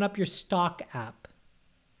you open up your stock app,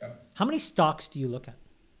 how many stocks do you look at?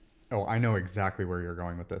 Oh, I know exactly where you're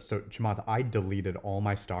going with this. So, Chamath, I deleted all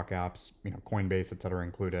my stock apps, Coinbase, et cetera,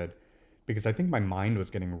 included, because I think my mind was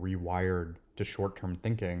getting rewired to short-term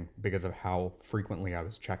thinking because of how frequently I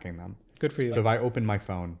was checking them. Good for you. So if I opened my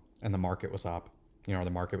phone and the market was up, or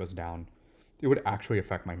the market was down, it would actually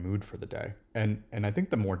affect my mood for the day. And I think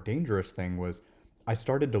the more dangerous thing was I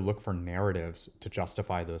started to look for narratives to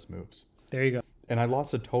justify those moves. There you go. And I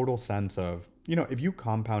lost a total sense of, if you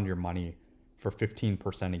compound your money for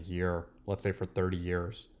 15% a year, let's say for 30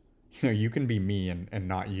 years, you can be me and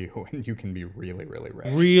not you, and you can be really, really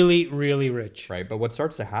rich. Really, really rich. Right. But what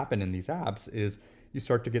starts to happen in these apps is you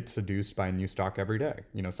start to get seduced by a new stock every day.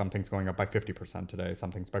 Something's going up by 50% today,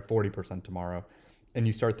 something's by 40% tomorrow. And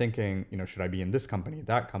you start thinking, should I be in this company,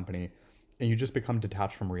 that company? And you just become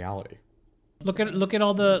detached from reality. Look at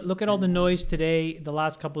all the noise today, the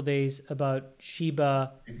last couple of days about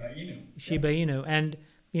Shiba Inu. And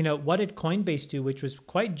what did Coinbase do, which was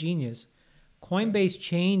quite genius? Coinbase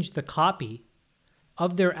changed the copy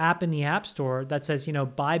of their app in the App Store that says,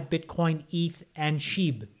 buy Bitcoin, ETH, and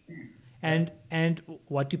SHIB. And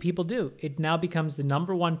what do people do? It now becomes the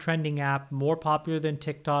number one trending app, more popular than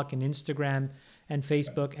TikTok and Instagram and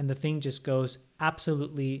Facebook, and the thing just goes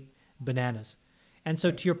absolutely bananas. And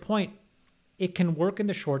so to your point, it can work in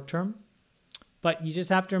the short term, but you just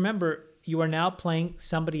have to remember you are now playing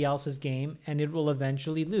somebody else's game and it will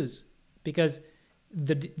eventually lose because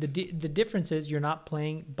the difference is you're not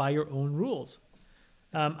playing by your own rules.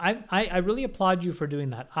 I really applaud you for doing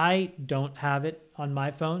that. I don't have it on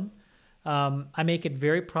my phone. I make it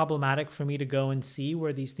very problematic for me to go and see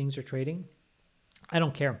where these things are trading. I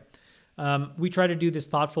don't care. We try to do this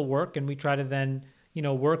thoughtful work and we try to then,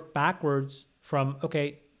 work backwards from,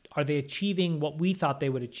 okay, are they achieving what we thought they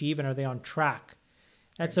would achieve and are they on track?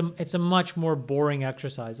 It's a much more boring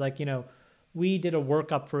exercise. Like, we did a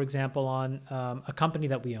workup, for example, on a company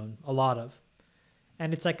that we own a lot of,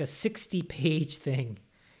 and it's like a 60-page thing.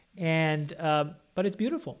 And, but it's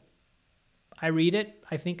beautiful. I read it,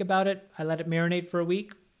 I think about it, I let it marinate for a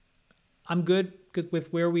week. I'm good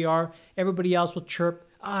with where we are. Everybody else will chirp,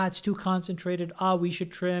 it's too concentrated. We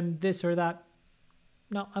should trim this or that.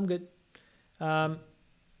 No, I'm good.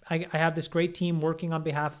 I have this great team working on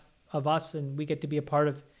behalf of us, and we get to be a part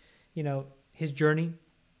of, his journey.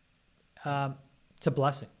 It's a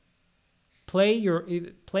blessing. Playing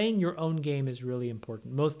your own game is really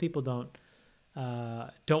important. Most people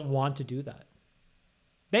don't want to do that.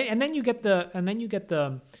 And then you get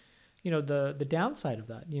the the downside of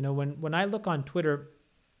that. When I look on Twitter,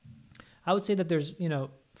 I would say that there's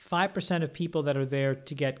 5% of people that are there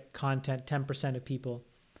to get content, 10% of people.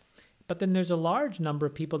 But then there's a large number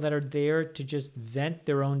of people that are there to just vent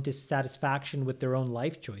their own dissatisfaction with their own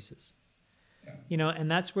life choices.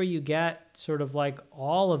 And that's where you get sort of like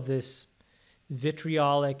all of this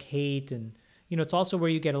vitriolic hate. And, it's also where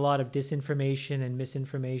you get a lot of disinformation and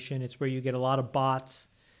misinformation. It's where you get a lot of bots.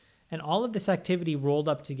 And all of this activity rolled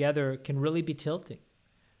up together can really be tilting.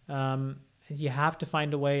 You have to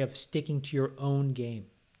find a way of sticking to your own game.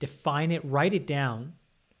 Define it, write it down,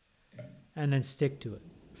 and then stick to it.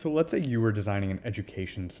 So let's say you were designing an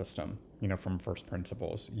education system, from first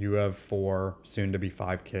principles. You have 4, soon to be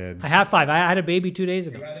 5 kids. I have 5. I had a baby 3 days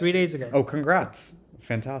ago. Oh, congrats.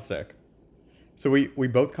 Fantastic. So we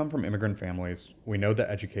both come from immigrant families. We know that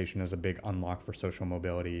education is a big unlock for social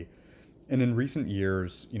mobility. And in recent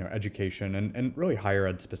years, education and really higher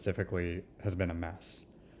ed specifically has been a mess.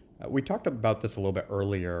 We talked about this a little bit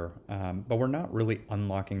earlier, but we're not really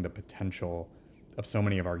unlocking the potential of so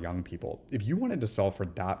many of our young people. If you wanted to solve for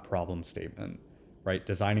that problem statement, right,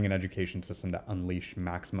 designing an education system that unleash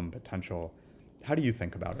maximum potential, how do you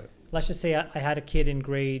think about it? Let's just say I had a kid in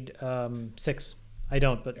grade 6. I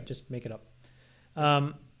don't, but just make it up.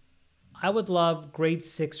 I would love grade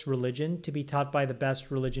 6 religion to be taught by the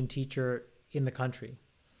best religion teacher in the country.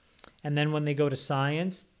 And then when they go to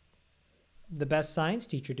science, the best science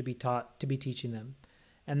teacher to be teaching them.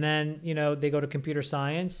 And then, they go to computer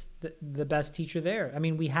science, the best teacher there. I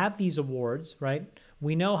mean, we have these awards, right?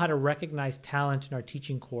 We know how to recognize talent in our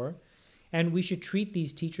teaching core, and we should treat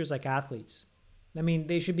these teachers like athletes. I mean,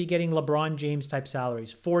 they should be getting LeBron James type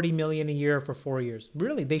salaries, $40 million a year for 4 years.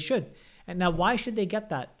 Really, they should. And now why should they get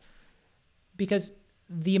that? Because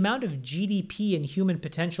the amount of GDP and human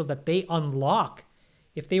potential that they unlock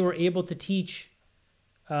if they were able to teach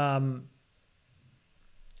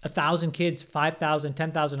 1,000 kids, 5,000,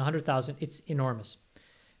 10,000, 100,000, it's enormous.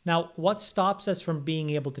 Now, what stops us from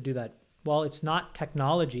being able to do that? Well, it's not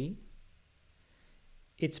technology,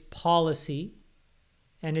 it's policy,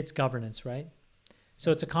 and it's governance, right?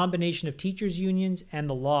 So it's a combination of teachers' unions and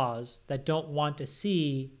the laws that don't want to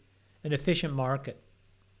see an efficient market.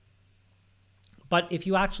 But if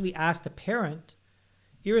you actually asked a parent,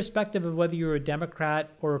 irrespective of whether you're a Democrat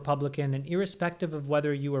or Republican, and irrespective of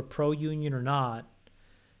whether you are pro-union or not,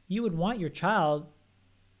 you would want your child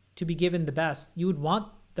to be given the best. You would want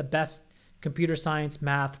the best computer science,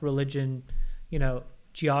 math, religion,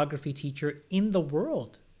 geography teacher in the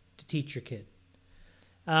world to teach your kid.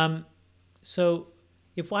 So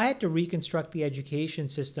if I had to reconstruct the education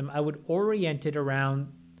system, I would orient it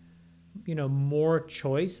around, more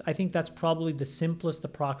choice. I think that's probably the simplest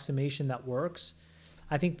approximation that works.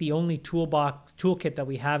 I think the only toolkit that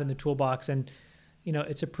we have in the toolbox, and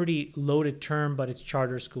it's a pretty loaded term, but it's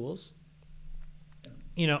charter schools.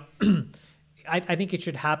 I think it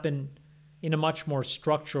should happen in a much more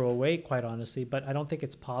structural way, quite honestly, but I don't think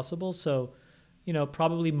it's possible. So,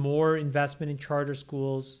 probably more investment in charter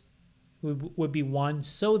schools would be one,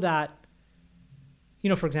 so that,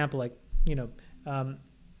 for example,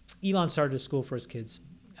 Elon started a school for his kids,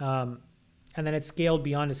 and then it scaled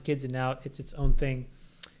beyond his kids, and now it's its own thing.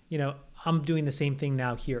 I'm doing the same thing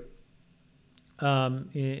now here.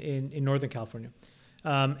 In Northern California,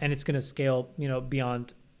 and it's going to scale,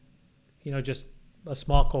 beyond, just a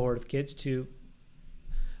small cohort of kids to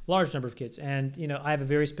a large number of kids. And I have a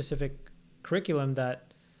very specific curriculum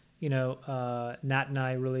that Nat and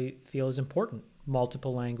I really feel is important: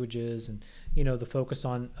 multiple languages, and the focus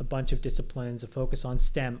on a bunch of disciplines, a focus on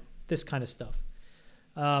STEM, this kind of stuff.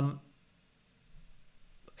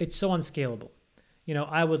 It's so unscalable.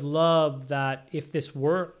 I would love that if this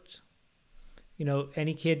worked.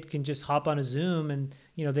 Any kid can just hop on a Zoom and,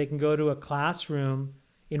 they can go to a classroom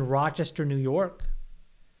in Rochester, New York,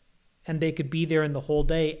 and they could be there in the whole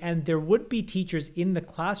day. And there would be teachers in the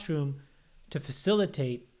classroom to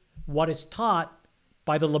facilitate what is taught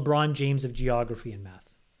by the LeBron James of geography and math.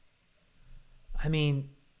 I mean,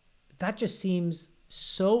 that just seems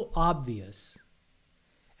so obvious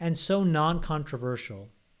and so non-controversial,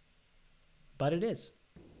 but it is.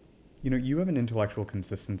 You have an intellectual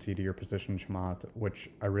consistency to your position, Chamath, which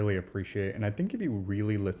I really appreciate. And I think if you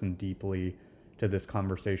really listen deeply to this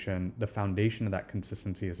conversation, the foundation of that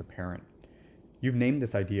consistency is apparent. You've named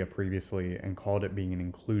this idea previously and called it being an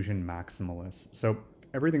inclusion maximalist. So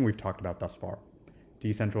everything we've talked about thus far,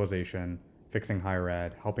 decentralization, fixing higher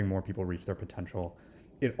ed, helping more people reach their potential,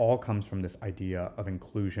 it all comes from this idea of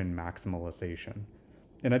inclusion maximalization.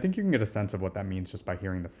 And I think you can get a sense of what that means just by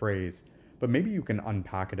hearing the phrase, but maybe you can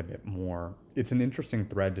unpack it a bit more. It's an interesting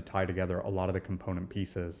thread to tie together a lot of the component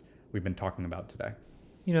pieces we've been talking about today.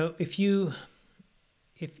 If you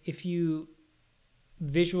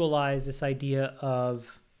visualize this idea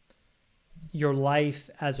of your life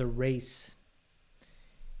as a race,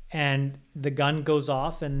 and the gun goes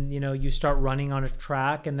off, and you start running on a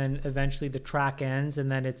track, and then eventually the track ends,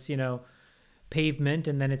 and then it's pavement,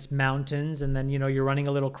 and then it's mountains, and then you're running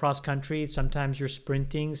a little cross country. Sometimes you're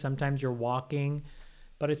sprinting, sometimes you're walking,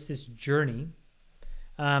 but it's this journey.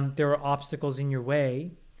 There are obstacles in your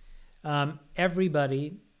way.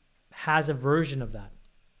 Everybody has a version of that.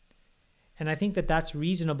 And I think that that's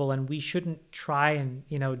reasonable, and we shouldn't try and,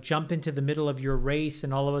 jump into the middle of your race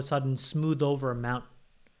and all of a sudden smooth over a mountain.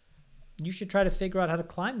 You should try to figure out how to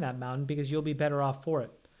climb that mountain, because you'll be better off for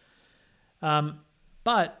it.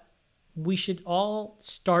 But we should all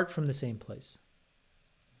start from the same place.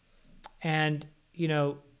 And,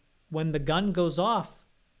 when the gun goes off,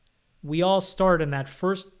 we all start in that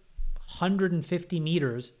first 150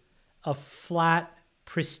 meters of flat,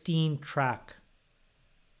 pristine track.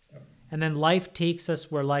 And then life takes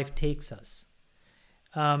us where life takes us.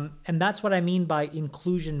 And that's what I mean by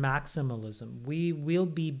inclusion maximalism. We will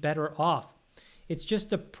be better off. It's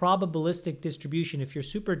just a probabilistic distribution. If you're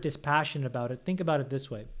super dispassionate about it, think about it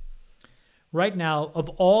this way. Right now, of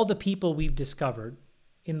all the people we've discovered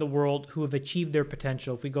in the world who have achieved their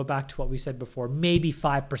potential, if we go back to what we said before, maybe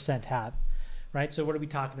 5% have, right? So what are we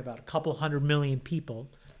talking about? A couple 100 million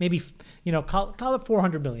people. Maybe, call it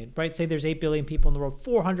 400 million, right? Say there's 8 billion people in the world.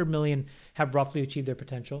 400 million have roughly achieved their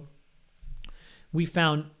potential. We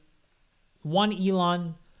found one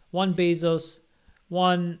Elon, one Bezos,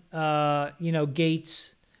 one,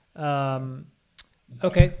 Gates, one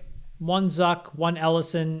Zuck, one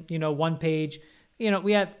Ellison, one Page.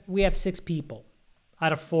 We have 6 people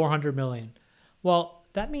out of 400 million. Well,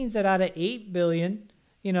 that means that out of 8 billion,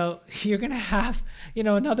 you're going to have,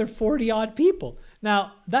 another 40 odd people.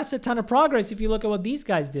 Now, that's a ton of progress if you look at what these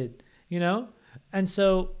guys did, And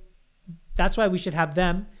so that's why we should have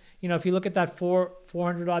them. If you look at that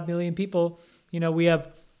 400 odd million people, we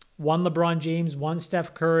have one LeBron James, one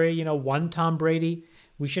Steph Curry, one Tom Brady.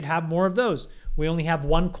 We should have more of those. We only have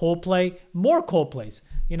one Coldplay, more Coldplays.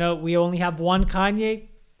 We only have one Kanye.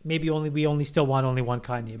 We only still want only one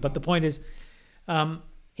Kanye. But the point is,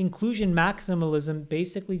 inclusion maximalism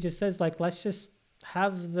basically just says, let's just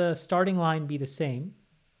have the starting line be the same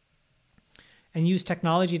and use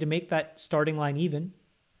technology to make that starting line even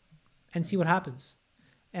and see what happens.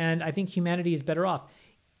 And I think humanity is better off.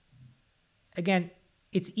 Again,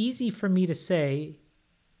 it's easy for me to say,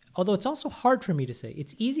 although it's also hard for me to say.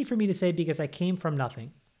 It's easy for me to say because I came from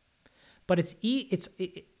nothing. But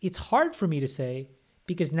it's hard for me to say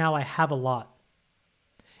because now I have a lot.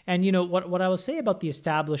 And what I will say about the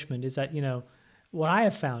establishment is that, what I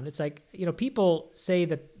have found, it's people say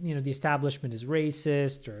that, the establishment is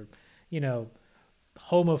racist or,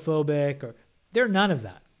 homophobic, or they're none of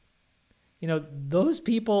that. Those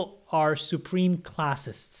people are supreme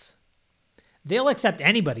classists. They'll accept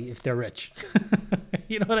anybody if they're rich.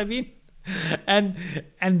 You know what I mean? And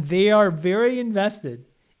they are very invested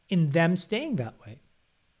in them staying that way.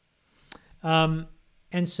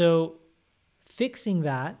 And so fixing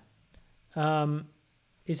that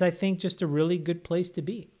is, I think, just a really good place to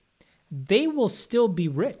be. They will still be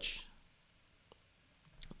rich,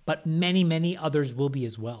 but many, many others will be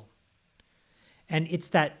as well. And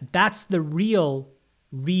that's the real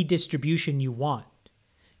redistribution you want.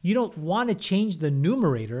 You don't want to change the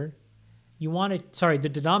numerator. The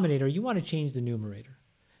denominator. You want to change the numerator.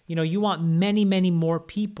 You want many, many more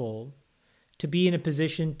people to be in a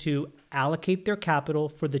position to allocate their capital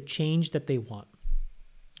for the change that they want.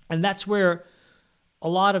 And that's where a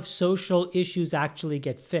lot of social issues actually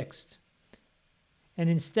get fixed. And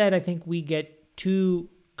instead, I think we get too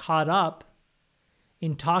caught up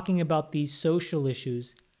in talking about these social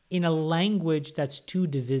issues in a language that's too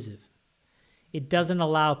divisive. It doesn't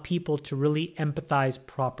allow people to really empathize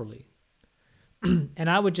properly. And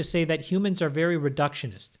I would just say that humans are very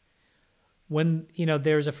reductionist. When,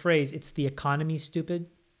 there's a phrase, it's the economy, stupid.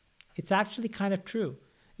 It's actually kind of true.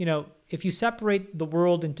 If you separate the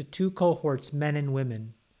world into 2 cohorts, men and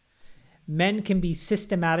women, men can be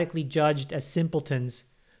systematically judged as simpletons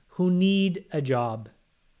who need a job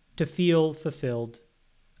to feel fulfilled.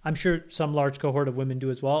 I'm sure some large cohort of women do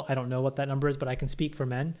as well. I don't know what that number is, but I can speak for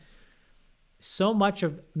men. So much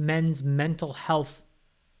of men's mental health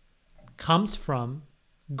comes from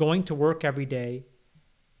going to work every day,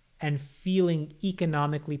 and feeling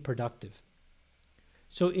economically productive.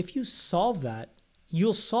 So if you solve that,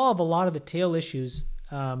 you'll solve a lot of the tail issues,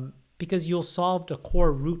 because you'll solve the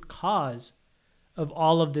core root cause of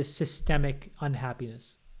all of this systemic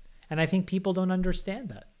unhappiness. And I think people don't understand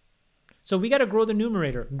that. So we got to grow the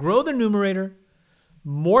numerator. Grow the numerator.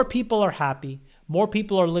 More people are happy. More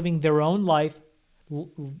people are living their own life,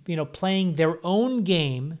 playing their own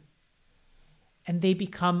game, and they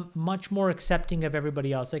become much more accepting of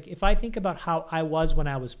everybody else. Like if I think about how I was when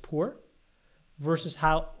I was poor versus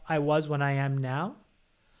how I was when I am now,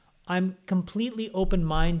 I'm completely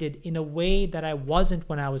open-minded in a way that I wasn't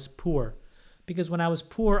when I was poor. Because when I was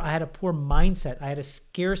poor, I had a poor mindset. I had a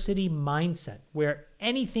scarcity mindset where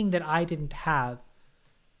anything that I didn't have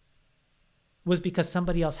was because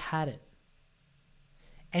somebody else had it.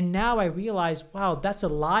 And now I realize, wow, that's a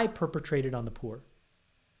lie perpetrated on the poor.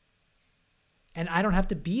 And I don't have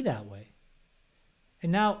to be that way.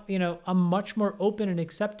 And now, I'm much more open and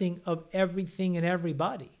accepting of everything and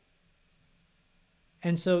everybody.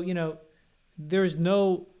 And so, there's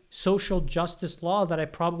no social justice law that I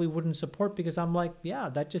probably wouldn't support because I'm like, yeah,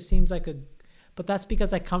 that just seems like but that's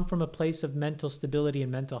because I come from a place of mental stability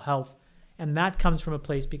and mental health. And that comes from a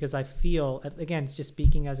place because I feel, again, it's just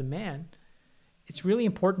speaking as a man, it's really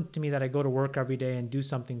important to me that I go to work every day and do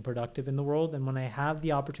something productive in the world. And when I have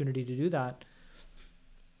the opportunity to do that,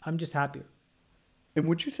 I'm just happier. And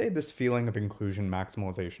would you say this feeling of inclusion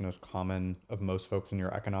maximalization is common of most folks in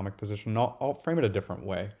your economic position? I'll frame it a different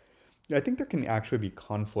way. I think there can actually be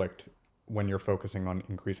conflict when you're focusing on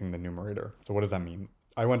increasing the numerator. So what does that mean?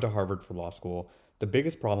 I went to Harvard for law school. The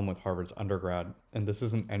biggest problem with Harvard's undergrad, and this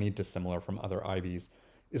isn't any dissimilar from other Ivies,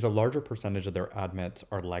 is a larger percentage of their admits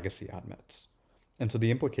are legacy admits. And so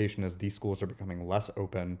the implication is these schools are becoming less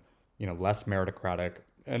open, less meritocratic,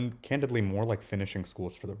 and candidly more like finishing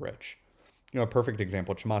schools for the rich. A perfect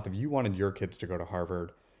example, Chamath, if you wanted your kids to go to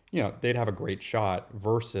Harvard, they'd have a great shot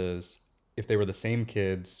versus if they were the same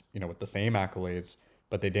kids, with the same accolades,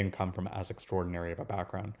 but they didn't come from as extraordinary of a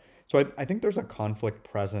background. So I think there's a conflict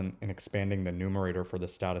present in expanding the numerator for the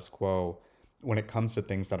status quo when it comes to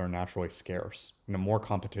things that are naturally scarce. More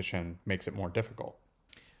competition makes it more difficult.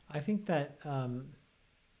 I think that the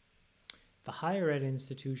higher ed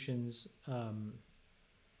institutions,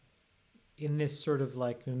 in this sort of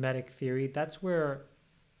like mimetic theory, that's where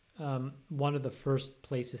one of the first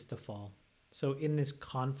places to fall. So in this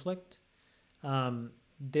conflict,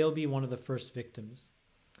 they'll be one of the first victims.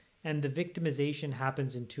 And the victimization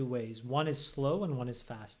happens in two ways. One is slow and one is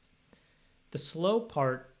fast. The slow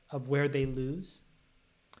part of where they lose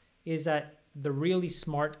is that the really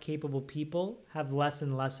smart, capable people have less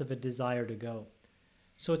and less of a desire to go.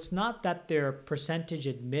 So it's not that their percentage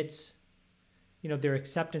admits, their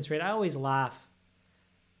acceptance rate. I always laugh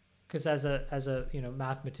because as a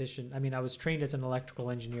mathematician, I was trained as an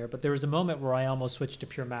electrical engineer, but there was a moment where I almost switched to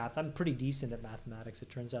pure math. I'm pretty decent at mathematics,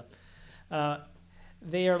 it turns out.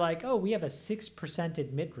 They are like, oh, we have a 6%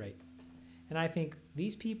 admit rate. And I think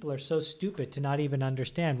these people are so stupid to not even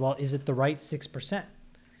understand, well, is it the right 6%?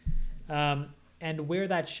 And where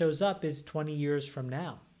that shows up is 20 years from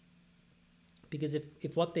now. Because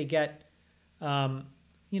if what they get, are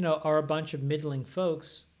a bunch of middling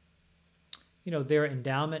folks, their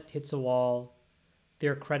endowment hits a wall,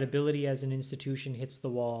 their credibility as an institution hits the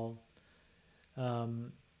wall,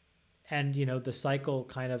 and, the cycle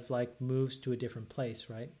kind of like moves to a different place,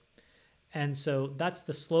 right? And so that's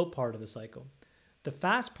the slow part of the cycle. The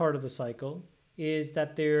fast part of the cycle is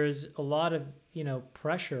that there's a lot of,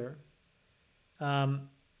 pressure to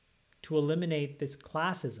eliminate this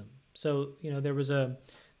classism. So, there was a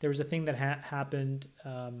thing that happened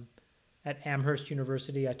at Amherst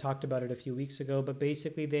University. I talked about it a few weeks ago, but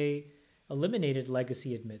basically they eliminated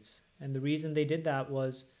legacy admits. And the reason they did that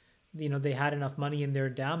was, they had enough money in their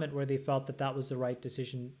endowment where they felt that that was the right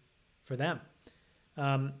decision for them.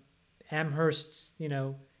 Amherst's,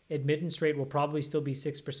 admittance rate will probably still be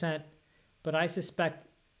 6%, but I suspect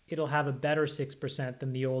it'll have a better 6%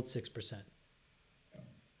 than the old 6%.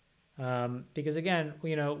 Because again,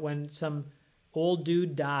 when some old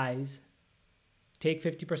dude dies, take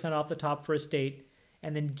 50% off the top for estate,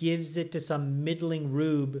 and then gives it to some middling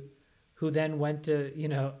rube who then went to,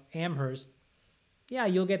 Amherst, yeah,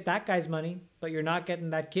 you'll get that guy's money, but you're not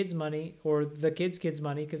getting that kid's money or the kid's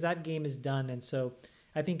money because that game is done. And so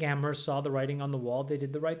I think Amherst saw the writing on the wall. They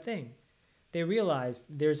did the right thing. They realized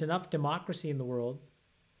there's enough democracy in the world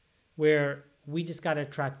where we just got to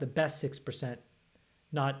attract the best 6%,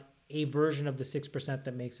 not a version of the 6%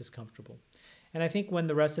 that makes us comfortable. And I think when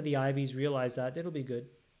the rest of the Ivies realize that, it'll be good.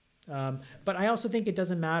 But I also think it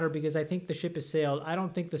doesn't matter because I think the ship has sailed. I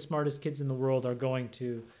don't think the smartest kids in the world are going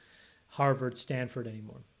to Harvard, Stanford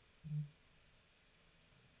anymore.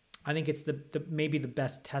 I think it's the maybe the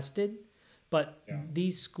best tested, but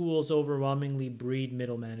these schools overwhelmingly breed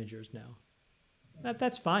middle managers now.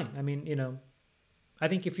 That's fine. I mean, I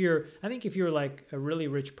think if you're like a really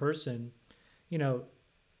rich person,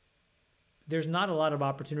 there's not a lot of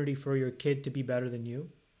opportunity for your kid to be better than you.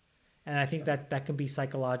 And I think that can be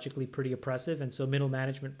psychologically pretty oppressive. And so middle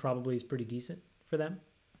management probably is pretty decent for them.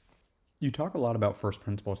 You talk a lot about first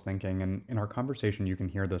principles thinking, and in our conversation, you can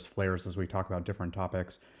hear those flares as we talk about different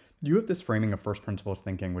topics. You have this framing of first principles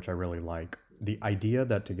thinking, which I really like. The idea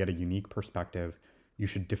that to get a unique perspective, you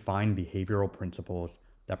should define behavioral principles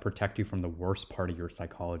that protect you from the worst part of your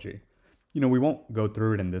psychology. We won't go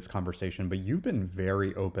through it in this conversation, but you've been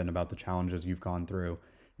very open about the challenges you've gone through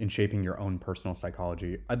in shaping your own personal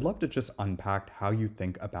psychology. I'd love to just unpack how you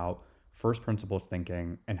think about first principles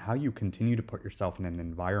thinking and how you continue to put yourself in an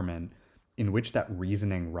environment in which that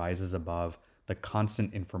reasoning rises above the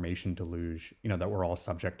constant information deluge, that we're all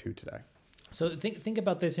subject to today. So think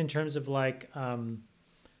about this in terms of like,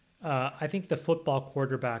 I think the football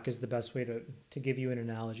quarterback is the best way to give you an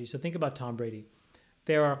analogy. So think about Tom Brady.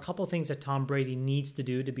 There are a couple of things that Tom Brady needs to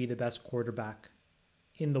do to be the best quarterback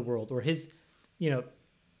in the world, or his,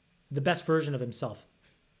 the best version of himself.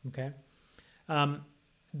 Okay.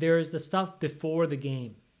 There's the stuff before the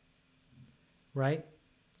game, right?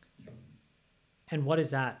 And what is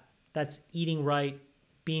that? That's eating right,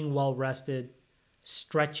 being well rested,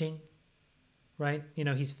 stretching, right?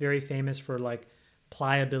 He's very famous for like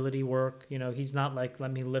pliability work. He's not like,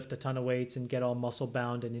 let me lift a ton of weights and get all muscle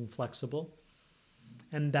bound and inflexible.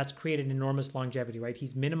 And that's created enormous longevity, right?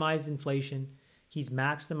 He's minimized inflation. He's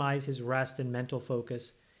maximized his rest and mental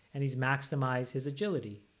focus, and he's maximized his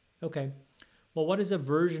agility. Okay. Well, what is a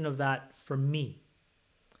version of that for me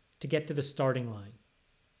to get to the starting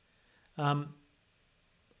line?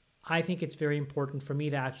 I think it's very important for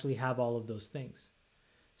me to actually have all of those things.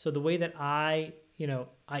 So the way that I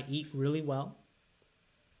eat really well,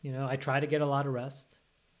 I try to get a lot of rest.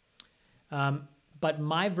 But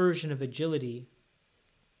my version of agility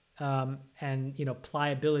and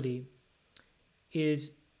pliability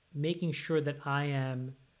is making sure that I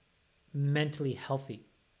am mentally healthy.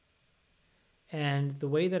 And the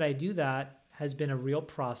way that I do that has been a real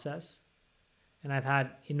process. And I've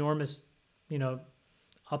had enormous,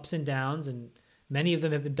 ups and downs, and many of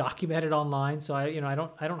them have been documented online. So I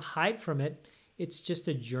don't hide from it. It's just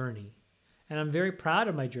a journey. And I'm very proud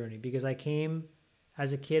of my journey because I came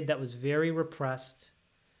as a kid that was very repressed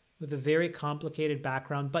with a very complicated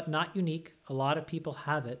background, but not unique. A lot of people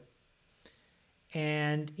have it.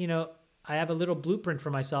 And, I have a little blueprint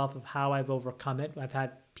for myself of how I've overcome it. I've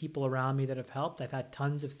had people around me that have helped. I've had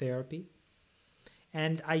tons of therapy.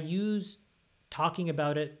 And I use talking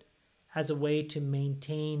about it as a way to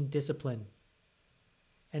maintain discipline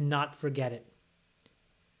and not forget it.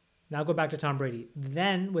 Now go back to Tom Brady.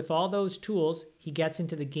 Then with all those tools, he gets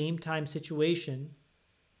into the game time situation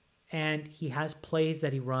and he has plays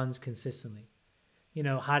that he runs consistently.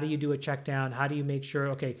 How do you do a check down? How do you make sure,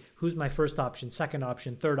 okay, who's my first option, second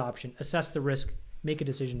option, third option? Assess the risk, make a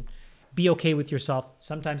decision, be okay with yourself.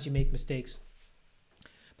 Sometimes you make mistakes.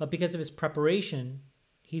 But because of his preparation,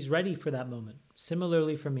 he's ready for that moment.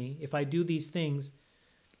 Similarly for me, if I do these things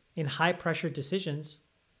in high pressure decisions,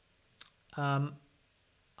 I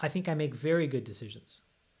think I make very good decisions,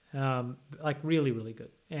 like really, really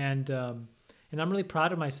good. And I'm really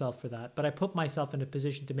proud of myself for that, but I put myself in a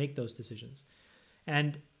position to make those decisions.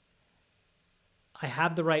 And I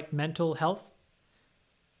have the right mental health.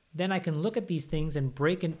 Then I can look at these things and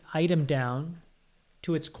break an item down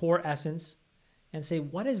to its core essence and say,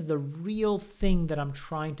 what is the real thing that I'm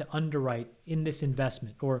trying to underwrite in this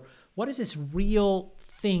investment? Or what is this real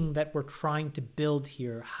thing that we're trying to build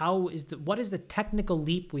here? What is the technical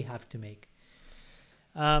leap we have to make?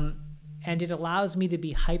 And it allows me to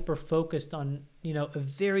be hyper-focused on, a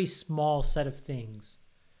very small set of things.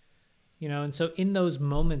 And so in those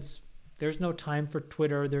moments, there's no time for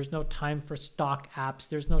Twitter. There's no time for stock apps.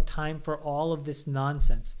 There's no time for all of this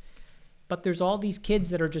nonsense. But there's all these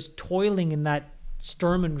kids that are just toiling in that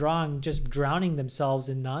Sturm und Drang, just drowning themselves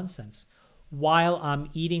in nonsense while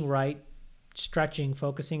I'm eating right, stretching,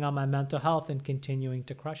 focusing on my mental health, and continuing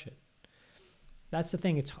to crush it. That's the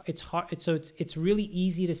thing. It's hard. It's really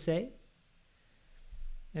easy to say.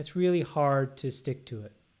 It's really hard to stick to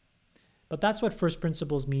it. But that's what first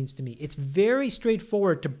principles means to me. It's very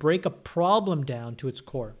straightforward to break a problem down to its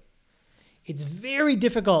core. It's very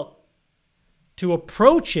difficult to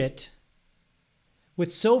approach it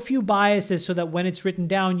with so few biases so that when it's written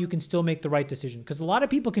down, you can still make the right decision. Because a lot of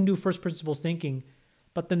people can do first principles thinking,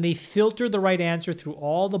 but then they filter the right answer through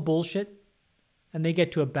all the bullshit and they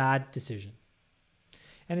get to a bad decision.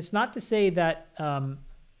 And it's not to say that,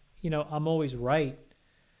 I'm always right.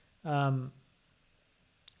 But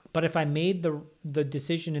if I made the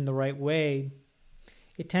decision in the right way,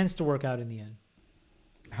 it tends to work out in the end.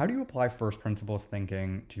 How do you apply first principles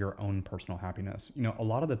thinking to your own personal happiness? A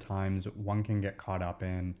lot of the times one can get caught up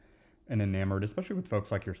in and enamored, especially with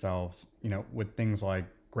folks like yourselves, with things like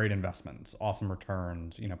great investments, awesome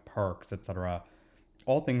returns, perks, etc.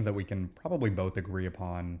 All things that we can probably both agree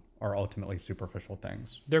upon are ultimately superficial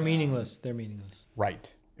things. They're meaningless. They're meaningless. Right.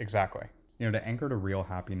 Exactly. To anchor to real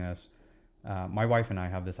happiness, my wife and I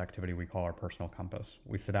have this activity we call our personal compass.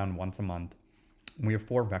 We sit down once a month. We have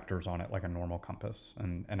 4 vectors on it like a normal compass.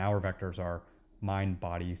 And our vectors are mind,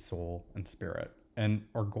 body, soul, and spirit. And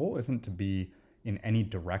our goal isn't to be in any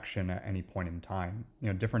direction at any point in time.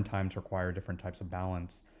 Different times require different types of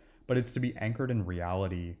balance, but it's to be anchored in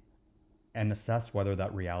reality and assess whether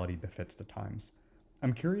that reality befits the times.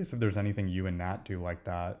 I'm curious if there's anything you and Nat do like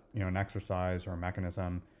that, an exercise or a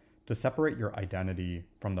mechanism to separate your identity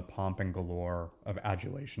from the pomp and galore of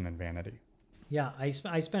adulation and vanity. Yeah, I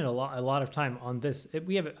spend a lot of time on this. I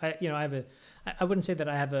wouldn't say that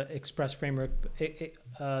I have an express framework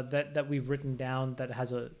that we've written down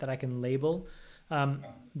that I can label,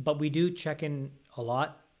 but we do check in a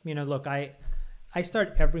lot. Look, I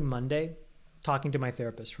start every Monday talking to my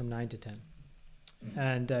therapist from 9 to 10,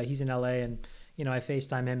 and he's in LA, and I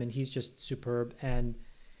FaceTime him, and he's just superb, and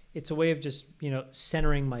it's a way of just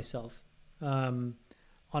centering myself on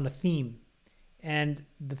a theme, and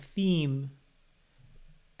the theme.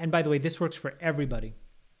 And by the way, this works for everybody.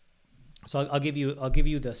 So I'll give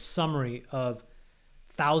you the summary of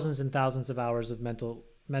thousands and thousands of hours of mental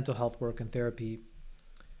health work and therapy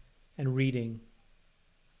and reading.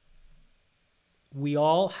 We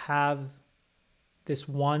all have this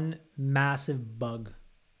one massive bug.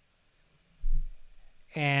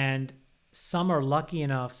 And some are lucky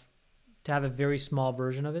enough to have a very small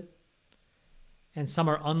version of it. And some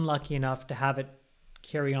are unlucky enough to have it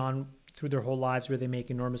carry on through their whole lives where they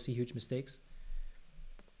make enormously huge mistakes.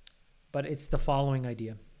 But it's the following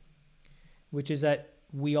idea, which is that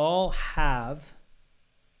we all have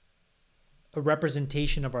a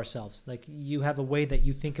representation of ourselves. Like, you have a way that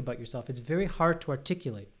you think about yourself. It's very hard to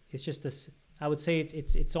articulate. It's just this, I would say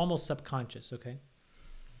it's almost subconscious, okay?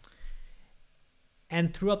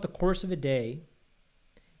 And throughout the course of a day,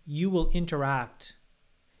 you will interact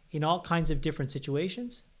in all kinds of different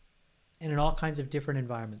situations and in all kinds of different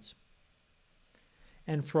environments.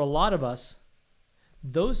 And for a lot of us,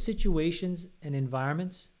 those situations and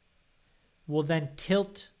environments will then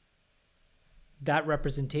tilt that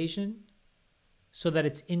representation so that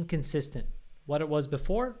it's inconsistent. What it was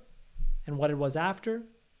before and what it was after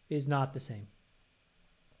is not the same.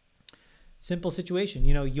 Simple situation,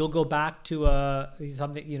 you'll go back to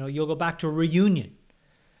you'll go back to a reunion.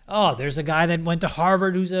 Oh, there's a guy that went to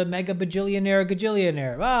Harvard who's a mega bajillionaire,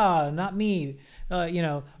 gajillionaire. Not me.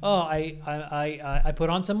 I put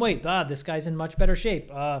on some weight. This guy's in much better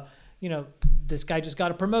shape. This guy just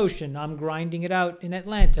got a promotion. I'm grinding it out in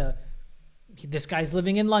Atlanta. This guy's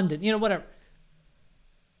living in London. Whatever.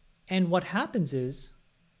 And what happens is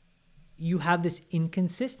you have this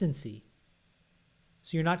inconsistency.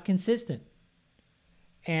 So you're not consistent.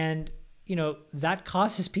 And that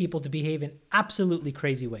causes people to behave in absolutely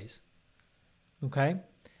crazy ways. Okay?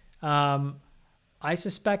 I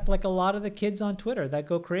suspect, like a lot of the kids on Twitter that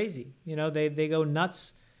go crazy, they go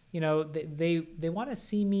nuts. They want to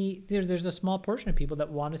see me. There's a small portion of people that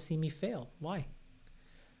want to see me fail. Why?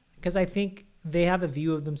 Because I think they have a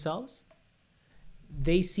view of themselves.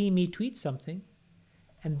 They see me tweet something,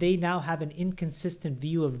 and they now have an inconsistent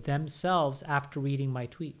view of themselves after reading my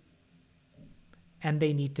tweet. And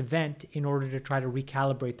they need to vent in order to try to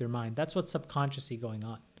recalibrate their mind. That's what's subconsciously going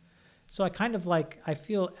on. So I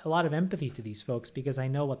feel a lot of empathy to these folks because I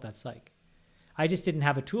know what that's like. I just didn't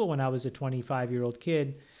have a tool when I was a 25-year-old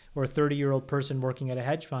kid or a 30-year-old person working at a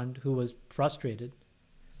hedge fund who was frustrated.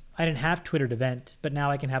 I didn't have Twitter to vent, but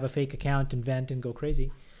now I can have a fake account and vent and go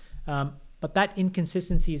crazy. But that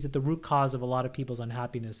inconsistency is at the root cause of a lot of people's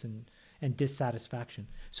unhappiness and dissatisfaction.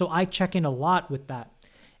 So I check in a lot with that.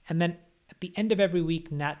 And then at the end of every week,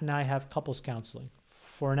 Nat and I have couples counseling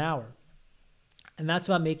for an hour. And that's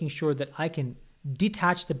about making sure that I can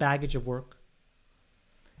detach the baggage of work.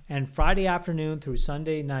 And Friday afternoon through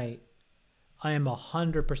Sunday night, I am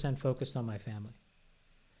 100% focused on my family.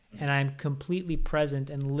 And I'm completely present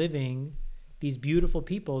and living these beautiful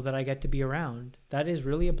people that I get to be around. That is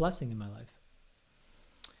really a blessing in my life.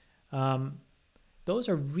 Those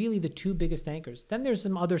are really the two biggest anchors. Then there's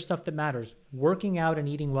some other stuff that matters. Working out and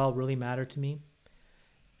eating well really matter to me.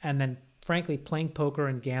 And then, frankly, playing poker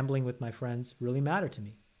and gambling with my friends really matter to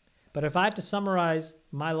me. But if I had to summarize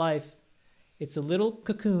my life, it's a little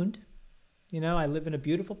cocooned. I live in a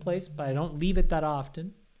beautiful place, but I don't leave it that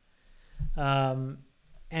often.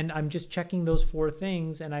 And I'm just checking those four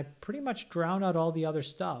things, and I pretty much drown out all the other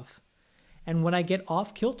stuff. And when I get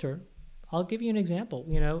off kilter, I'll give you an example.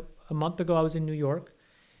 A month ago, I was in New York,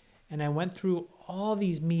 and I went through all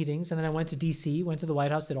these meetings, and then I went to DC, went to the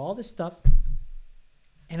White House, did all this stuff,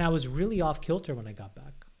 and I was really off kilter when I got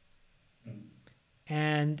back.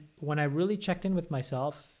 And when I really checked in with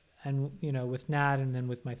myself and, with Nat and then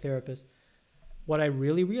with my therapist, what I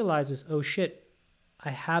really realized is, oh shit,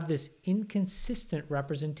 I have this inconsistent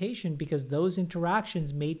representation because those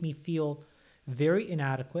interactions made me feel very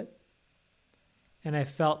inadequate. And I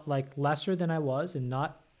felt like lesser than I was and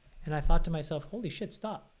I thought to myself, holy shit,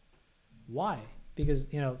 stop. Why? Because,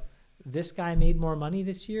 this guy made more money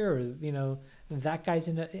this year or, that guy's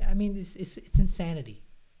it's insanity.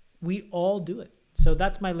 We all do it. So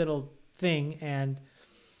that's my little thing. And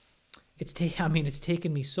it's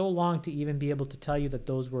taken me so long to even be able to tell you that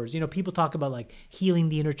those words, people talk about like healing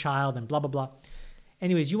the inner child and blah, blah, blah.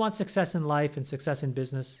 Anyways, you want success in life and success in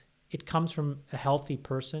business. It comes from a healthy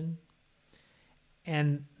person.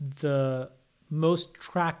 And the most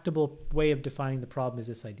tractable way of defining the problem is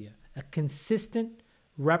this idea: a consistent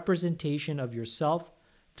representation of yourself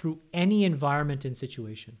through any environment and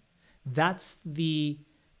situation. That's the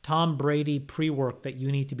Tom Brady pre-work that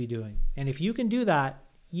you need to be doing. And if you can do that,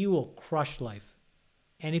 you will crush life.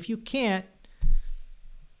 And if you can't,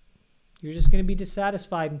 you're just going to be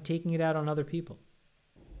dissatisfied and taking it out on other people.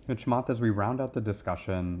 And Chamath, as we round out the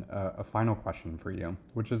discussion, a final question for you,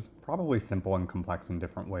 which is probably simple and complex in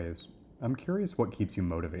different ways. I'm curious what keeps you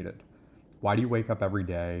motivated. Why do you wake up every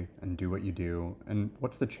day and do what you do? And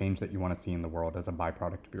what's the change that you want to see in the world as a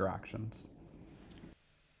byproduct of your actions?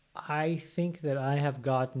 I think that I have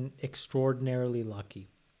gotten extraordinarily lucky.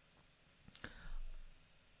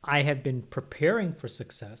 I have been preparing for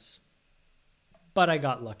success, but I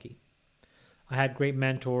got lucky. I had great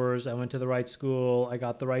mentors. I went to the right school. I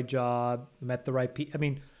got the right job, met the right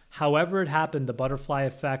people. However it happened, the butterfly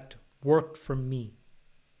effect worked for me.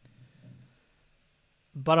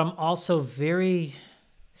 But I'm also very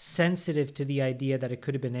sensitive to the idea that it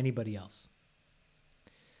could have been anybody else.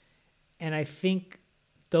 And I think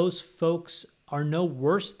those folks are no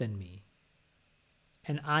worse than me,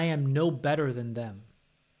 and I am no better than them.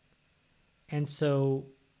 And so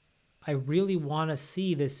I really want to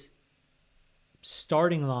see this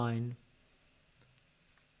starting line,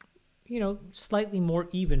 slightly more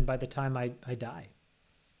even by the time I die.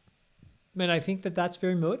 And I think that that's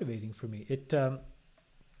very motivating for me.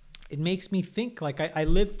 It makes me think, like I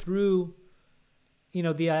lived through,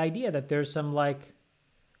 the idea that there's some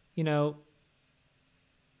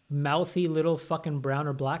mouthy little fucking brown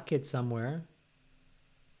or black kid somewhere,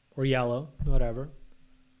 or yellow, whatever,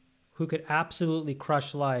 who could absolutely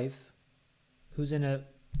crush life, who's in a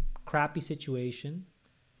crappy situation,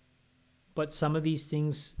 but some of these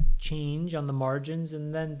things change on the margins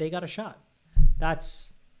and then they got a shot.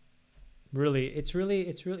 That's really,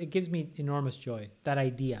 it gives me enormous joy, that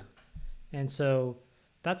idea. And so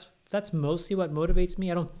that's mostly what motivates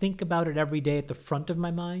me. I don't think about it every day at the front of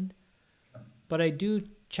my mind, but I do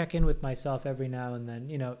check in with myself every now and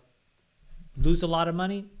then. Lose a lot of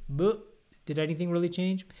money, but did anything really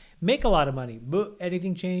change? Make a lot of money, but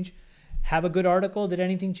anything change? Have a good article, did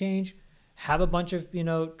anything change? Have a bunch of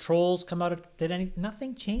trolls come out,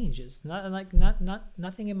 nothing changes.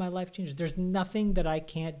 Nothing in my life changes. There's nothing that I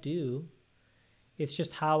can't do. It's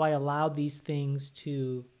just how I allow these things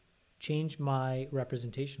to change my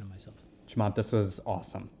representation of myself. Chamath, this was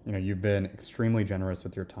awesome. You've been extremely generous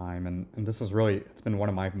with your time, and this is really, it's been one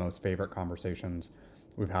of my most favorite conversations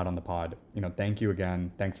we've had on the pod. Thank you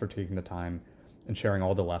again. Thanks for taking the time and sharing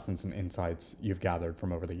all the lessons and insights you've gathered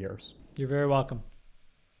from over the years. You're very welcome.